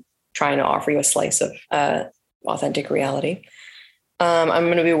reels and trying to offer you a slice of authentic reality. I'm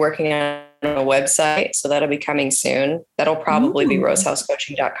going to be working on a website, so that'll be coming soon. That'll probably be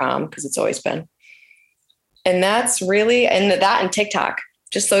rosehousecoaching.com because it's always been. And that's really, and that and TikTok,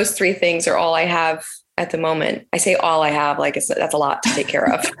 just those three things are all I have at the moment. I say all I have, like that's a lot to take care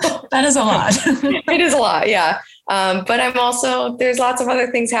of. That is a lot. It is a lot. Yeah. But I'm also, there's lots of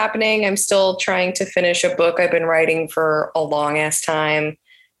other things happening. I'm still trying to finish a book I've been writing for a long ass time.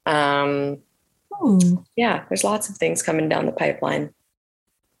 Yeah, there's lots of things coming down the pipeline.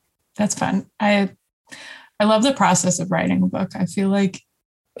 That's fun. I love the process of writing a book. I feel like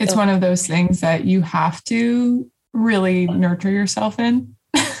it's one of those things that you have to really nurture yourself in.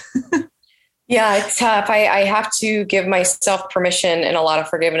 Yeah, it's tough. I have to give myself permission and a lot of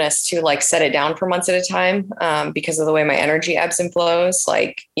forgiveness to like set it down for months at a time, because of the way my energy ebbs and flows.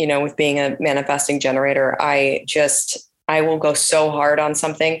 Like, with being a manifesting generator, I will go so hard on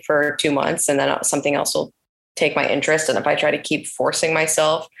something for 2 months and then something else will take my interest. And if I try to keep forcing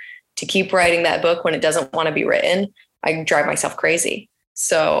myself to keep writing that book when it doesn't want to be written, I drive myself crazy.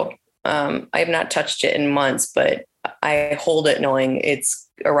 So I have not touched it in months, but I hold it knowing it's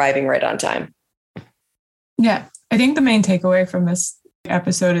arriving right on time. Yeah. I think the main takeaway from this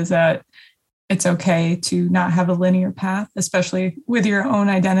episode is that it's okay to not have a linear path, especially with your own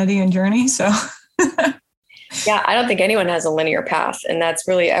identity and journey. So yeah, I don't think anyone has a linear path. And that's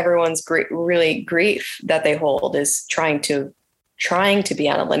really everyone's really grief that they hold, is trying to be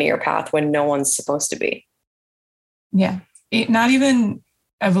on a linear path when no one's supposed to be. Yeah. Not even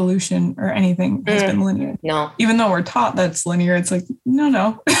evolution or anything has been linear. No. Even though we're taught that's linear, it's like,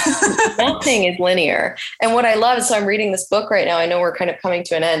 no. Nothing is linear. And what I love is, so I'm reading this book right now. I know we're kind of coming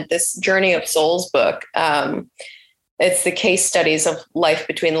to an end, this Journey of Souls book. It's the case studies of life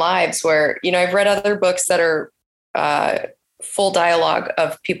between lives where, I've read other books that are full dialogue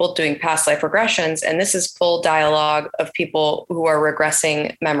of people doing past life regressions. And this is full dialogue of people who are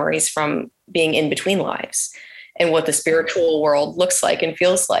regressing memories from being in between lives and what the spiritual world looks like and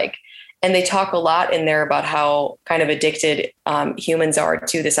feels like. And they talk a lot in there about how kind of addicted humans are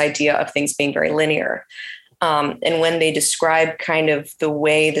to this idea of things being very linear. And when they describe kind of the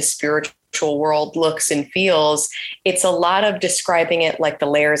way the spiritual world looks and feels, it's a lot of describing it like the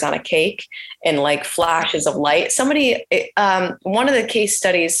layers on a cake and like flashes of light. One of the case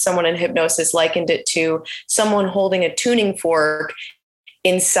studies, someone in hypnosis likened it to someone holding a tuning fork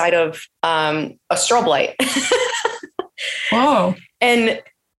inside of a strobe light. Whoa. And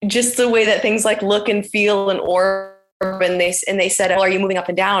just the way that things like look and feel and orb, and they said, "Well, are you moving up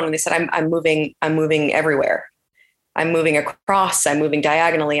and down?" And they said, I'm moving everywhere. I'm moving across, I'm moving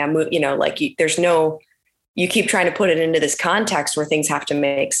diagonally. You keep trying to put it into this context where things have to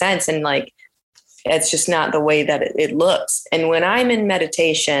make sense. And like, it's just not the way that it looks. And when I'm in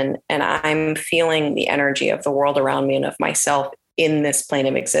meditation and I'm feeling the energy of the world around me and of myself in this plane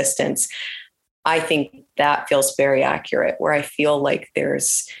of existence, I think that feels very accurate, where I feel like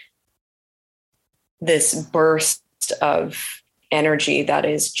there's this burst of energy that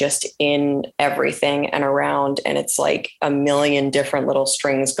is just in everything and around. And it's like a million different little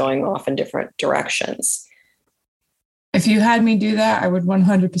strings going off in different directions. If you had me do that, I would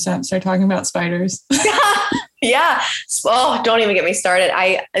 100% start talking about spiders. Yeah. Oh, don't even get me started.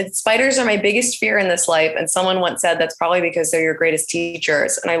 Spiders are my biggest fear in this life. And someone once said that's probably because they're your greatest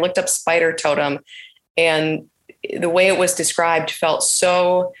teachers. And I looked up spider totem, and the way it was described felt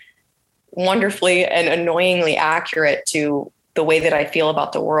so wonderfully and annoyingly accurate to the way that I feel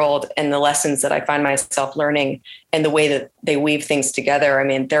about the world and the lessons that I find myself learning and the way that they weave things together. I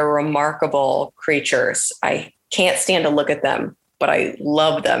mean, they're remarkable creatures. I can't stand to look at them, but I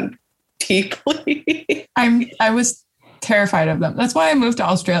love them deeply. I was terrified of them. That's why I moved to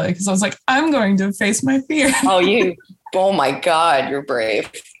Australia, because I was like, I'm going to face my fear. Oh my God, you're brave.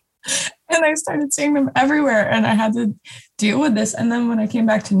 And I started seeing them everywhere, and I had to deal with this. And then when I came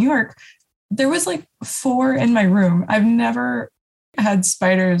back to New York, there was like 4 in my room. I've never had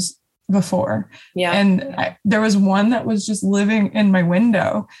spiders before. Yeah. And there was one that was just living in my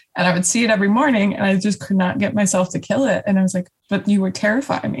window, and I would see it every morning, and I just could not get myself to kill it. And I was like, but you would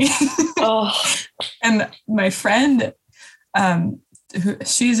terrify me. Oh. And my friend,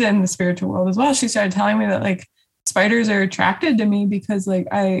 she's in the spiritual world as well, she started telling me that like spiders are attracted to me because like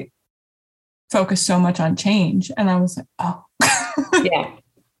I focus so much on change. And I was like, oh. Yeah.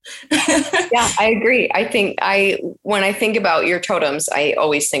 Yeah, I agree. I think when I think about your totems, I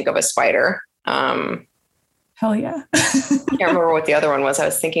always think of a spider. Hell yeah. I can't remember what the other one was. I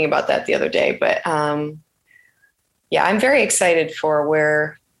was thinking about that the other day, but yeah, I'm very excited for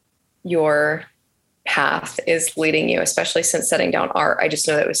where your path is leading you, especially since setting down art. I just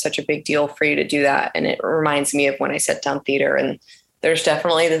know that it was such a big deal for you to do that. And it reminds me of when I set down theater, and there's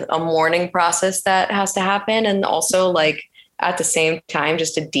definitely a mourning process that has to happen. And also like at the same time,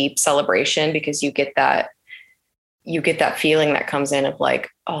 just a deep celebration, because you get that feeling that comes in of like,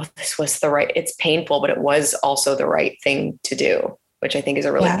 oh, this was it's painful, but it was also the right thing to do, which I think is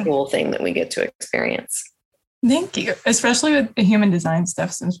a really cool thing that we get to experience. Thank you. Especially with the human design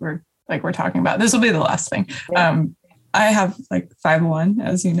stuff, since we're talking about, this will be the last thing. Yeah. I have like 5-1,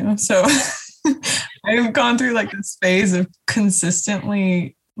 as you know. So I've gone through like this phase of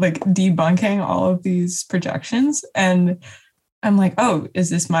consistently like debunking all of these projections. And I'm like, oh, is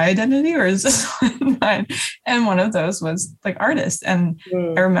this my identity or is this mine? And one of those was like artist. And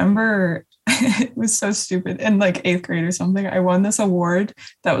I remember it was so stupid. In like 8th grade or something, I won this award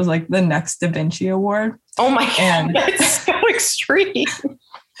that was like the next Da Vinci Award. Oh my God, that's so extreme.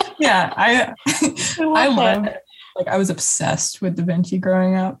 Yeah, I love, like, I was obsessed with Da Vinci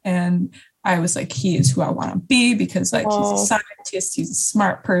growing up, and I was like, he is who I want to be, because like he's a scientist, he's a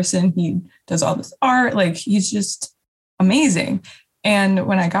smart person, he does all this art, like he's just amazing. And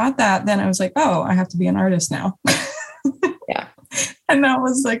when I got that, then I was like, oh, I have to be an artist now. Yeah. And that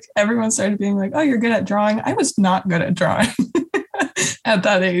was like, everyone started being like, oh, you're good at drawing. I was not good at drawing at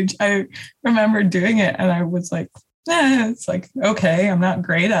that age. I remember doing it and I was like, it's like, okay, I'm not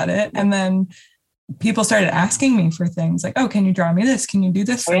great at it. And then people started asking me for things like, oh, can you draw me this? Can you do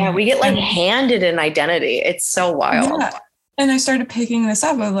this? Oh, yeah, we get like handed an identity. It's so wild. Yeah. And I started picking this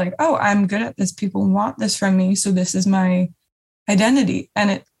up of like, oh, I'm good at this. People want this from me. So this is my identity.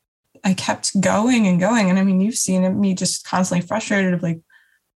 And I kept going and going. And I mean, you've seen it, me just constantly frustrated of like,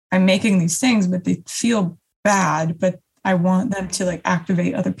 I'm making these things, but they feel bad, but I want them to like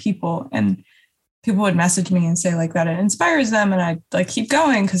activate other people. And people would message me and say like that it inspires them. And I'd like keep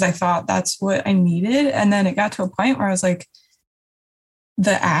going because I thought that's what I needed. And then it got to a point where I was like,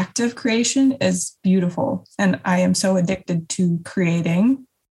 the act of creation is beautiful. And I am so addicted to creating,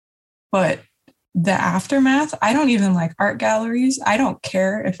 but the aftermath, I don't even like art galleries. I don't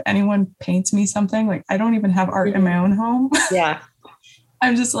care if anyone paints me something. Like I don't even have art in my own home. Yeah.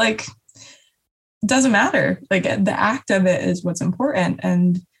 I'm just like, it doesn't matter. Like the act of it is what's important.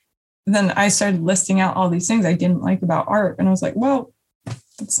 And then I started listing out all these things I didn't like about art. And I was like, well,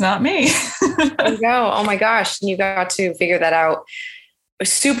 it's not me. There you go. Oh my gosh. And you got to figure that out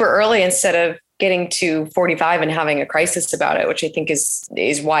super early instead of getting to 45 and having a crisis about it, which I think is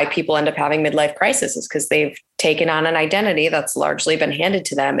why people end up having midlife crises, is because they've taken on an identity that's largely been handed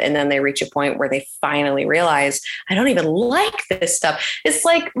to them. And then they reach a point where they finally realize, I don't even like this stuff. It's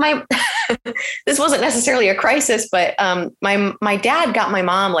like this wasn't necessarily a crisis, but my dad got my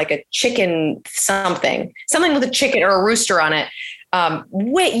mom like a chicken something with a chicken or a rooster on it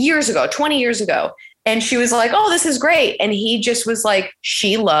years ago, 20 years ago. And she was like, oh, this is great. And he just was like,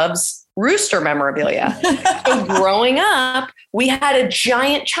 she loves rooster memorabilia. So growing up, we had a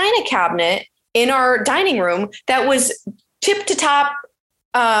giant china cabinet in our dining room that was tip to top,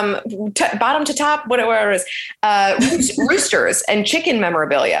 bottom to top, whatever it was, roosters and chicken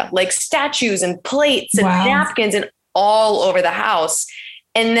memorabilia, like statues and plates and napkins and all over the house.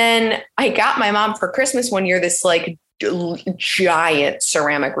 And then I got my mom for Christmas one year this like giant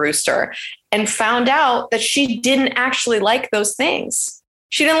ceramic rooster, and found out that she didn't actually like those things.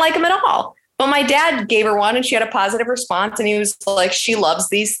 She didn't like them at all. But my dad gave her one and she had a positive response. And he was like, she loves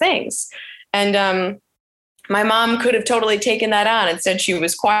these things. And my mom could have totally taken that on and said she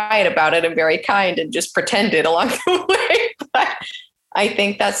was quiet about it and very kind and just pretended along the way. But I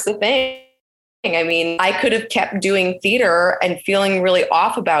think that's the thing. I mean, I could have kept doing theater and feeling really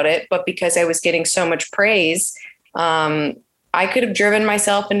off about it, but because I was getting so much praise, I could have driven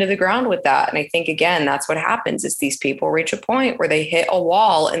myself into the ground with that. And I think, again, that's what happens is these people reach a point where they hit a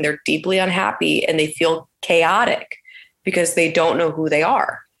wall and they're deeply unhappy and they feel chaotic because they don't know who they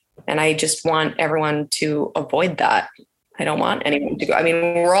are. And I just want everyone to avoid that. I don't want anyone to go. I mean,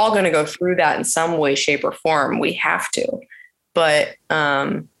 we're all going to go through that in some way, shape, or form. We have to. But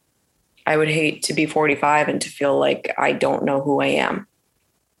I would hate to be 45 and to feel like I don't know who I am.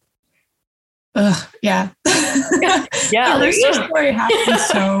 Yeah. Yeah. The rooster story happens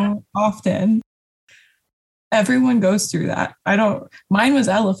so often. Everyone goes through that. Mine was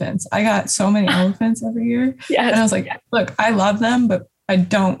elephants. I got so many elephants every year. Yes. And I was like, look, I love them, but I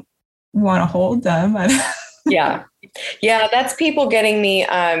don't want to hold them. Yeah. Yeah. That's people getting me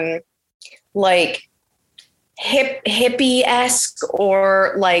like hippie-esque,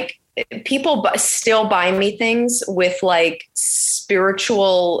 or like people still buy me things with like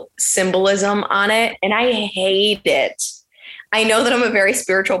spiritual symbolism on it. And I hate it. I know that I'm a very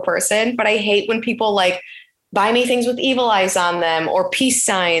spiritual person, but I hate when people like buy me things with evil eyes on them or peace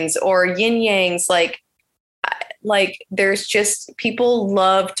signs or yin yangs. Like there's just, people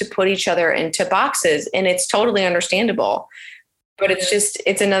love to put each other into boxes, and it's totally understandable. But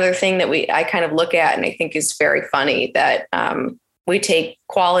it's another thing that I kind of look at and I think is very funny that we take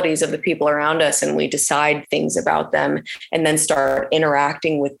qualities of the people around us and we decide things about them and then start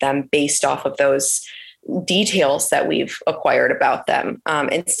interacting with them based off of those details that we've acquired about them,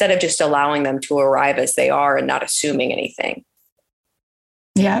 instead of just allowing them to arrive as they are and not assuming anything.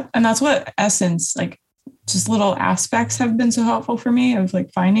 Yeah. And that's what essence, like just little aspects have been so helpful for me of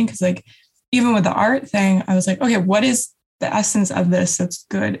like finding, because like even with the art thing, I was like, okay, what is the essence of this that's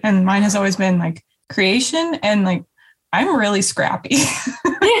good? And mine has always been like creation, and like I'm really scrappy.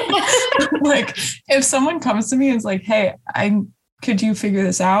 Like if someone comes to me and is like, hey, could you figure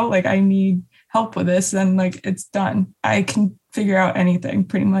this out? Like I need help with this, then like it's done. I can figure out anything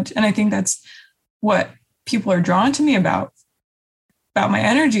pretty much. And I think that's what people are drawn to me about my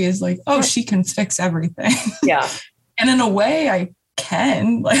energy is like, oh, she can fix everything. Yeah. And in a way I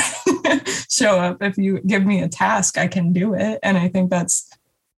can like show up. If you give me a task, I can do it. And I think that's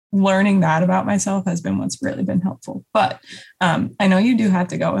learning that about myself has been what's really been helpful. But I know you do have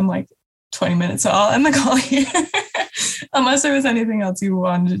to go in like 20 minutes. So I'll end the call here. Unless there was anything else you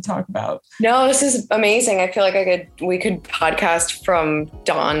wanted to talk about. No, this is amazing. I feel like we could podcast from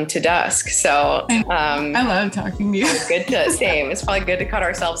dawn to dusk. So I love talking to you. It's probably good to cut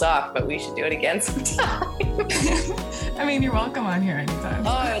ourselves off, but we should do it again sometime. I mean, you're welcome on here anytime. Oh,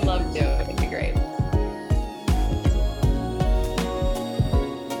 I would love to.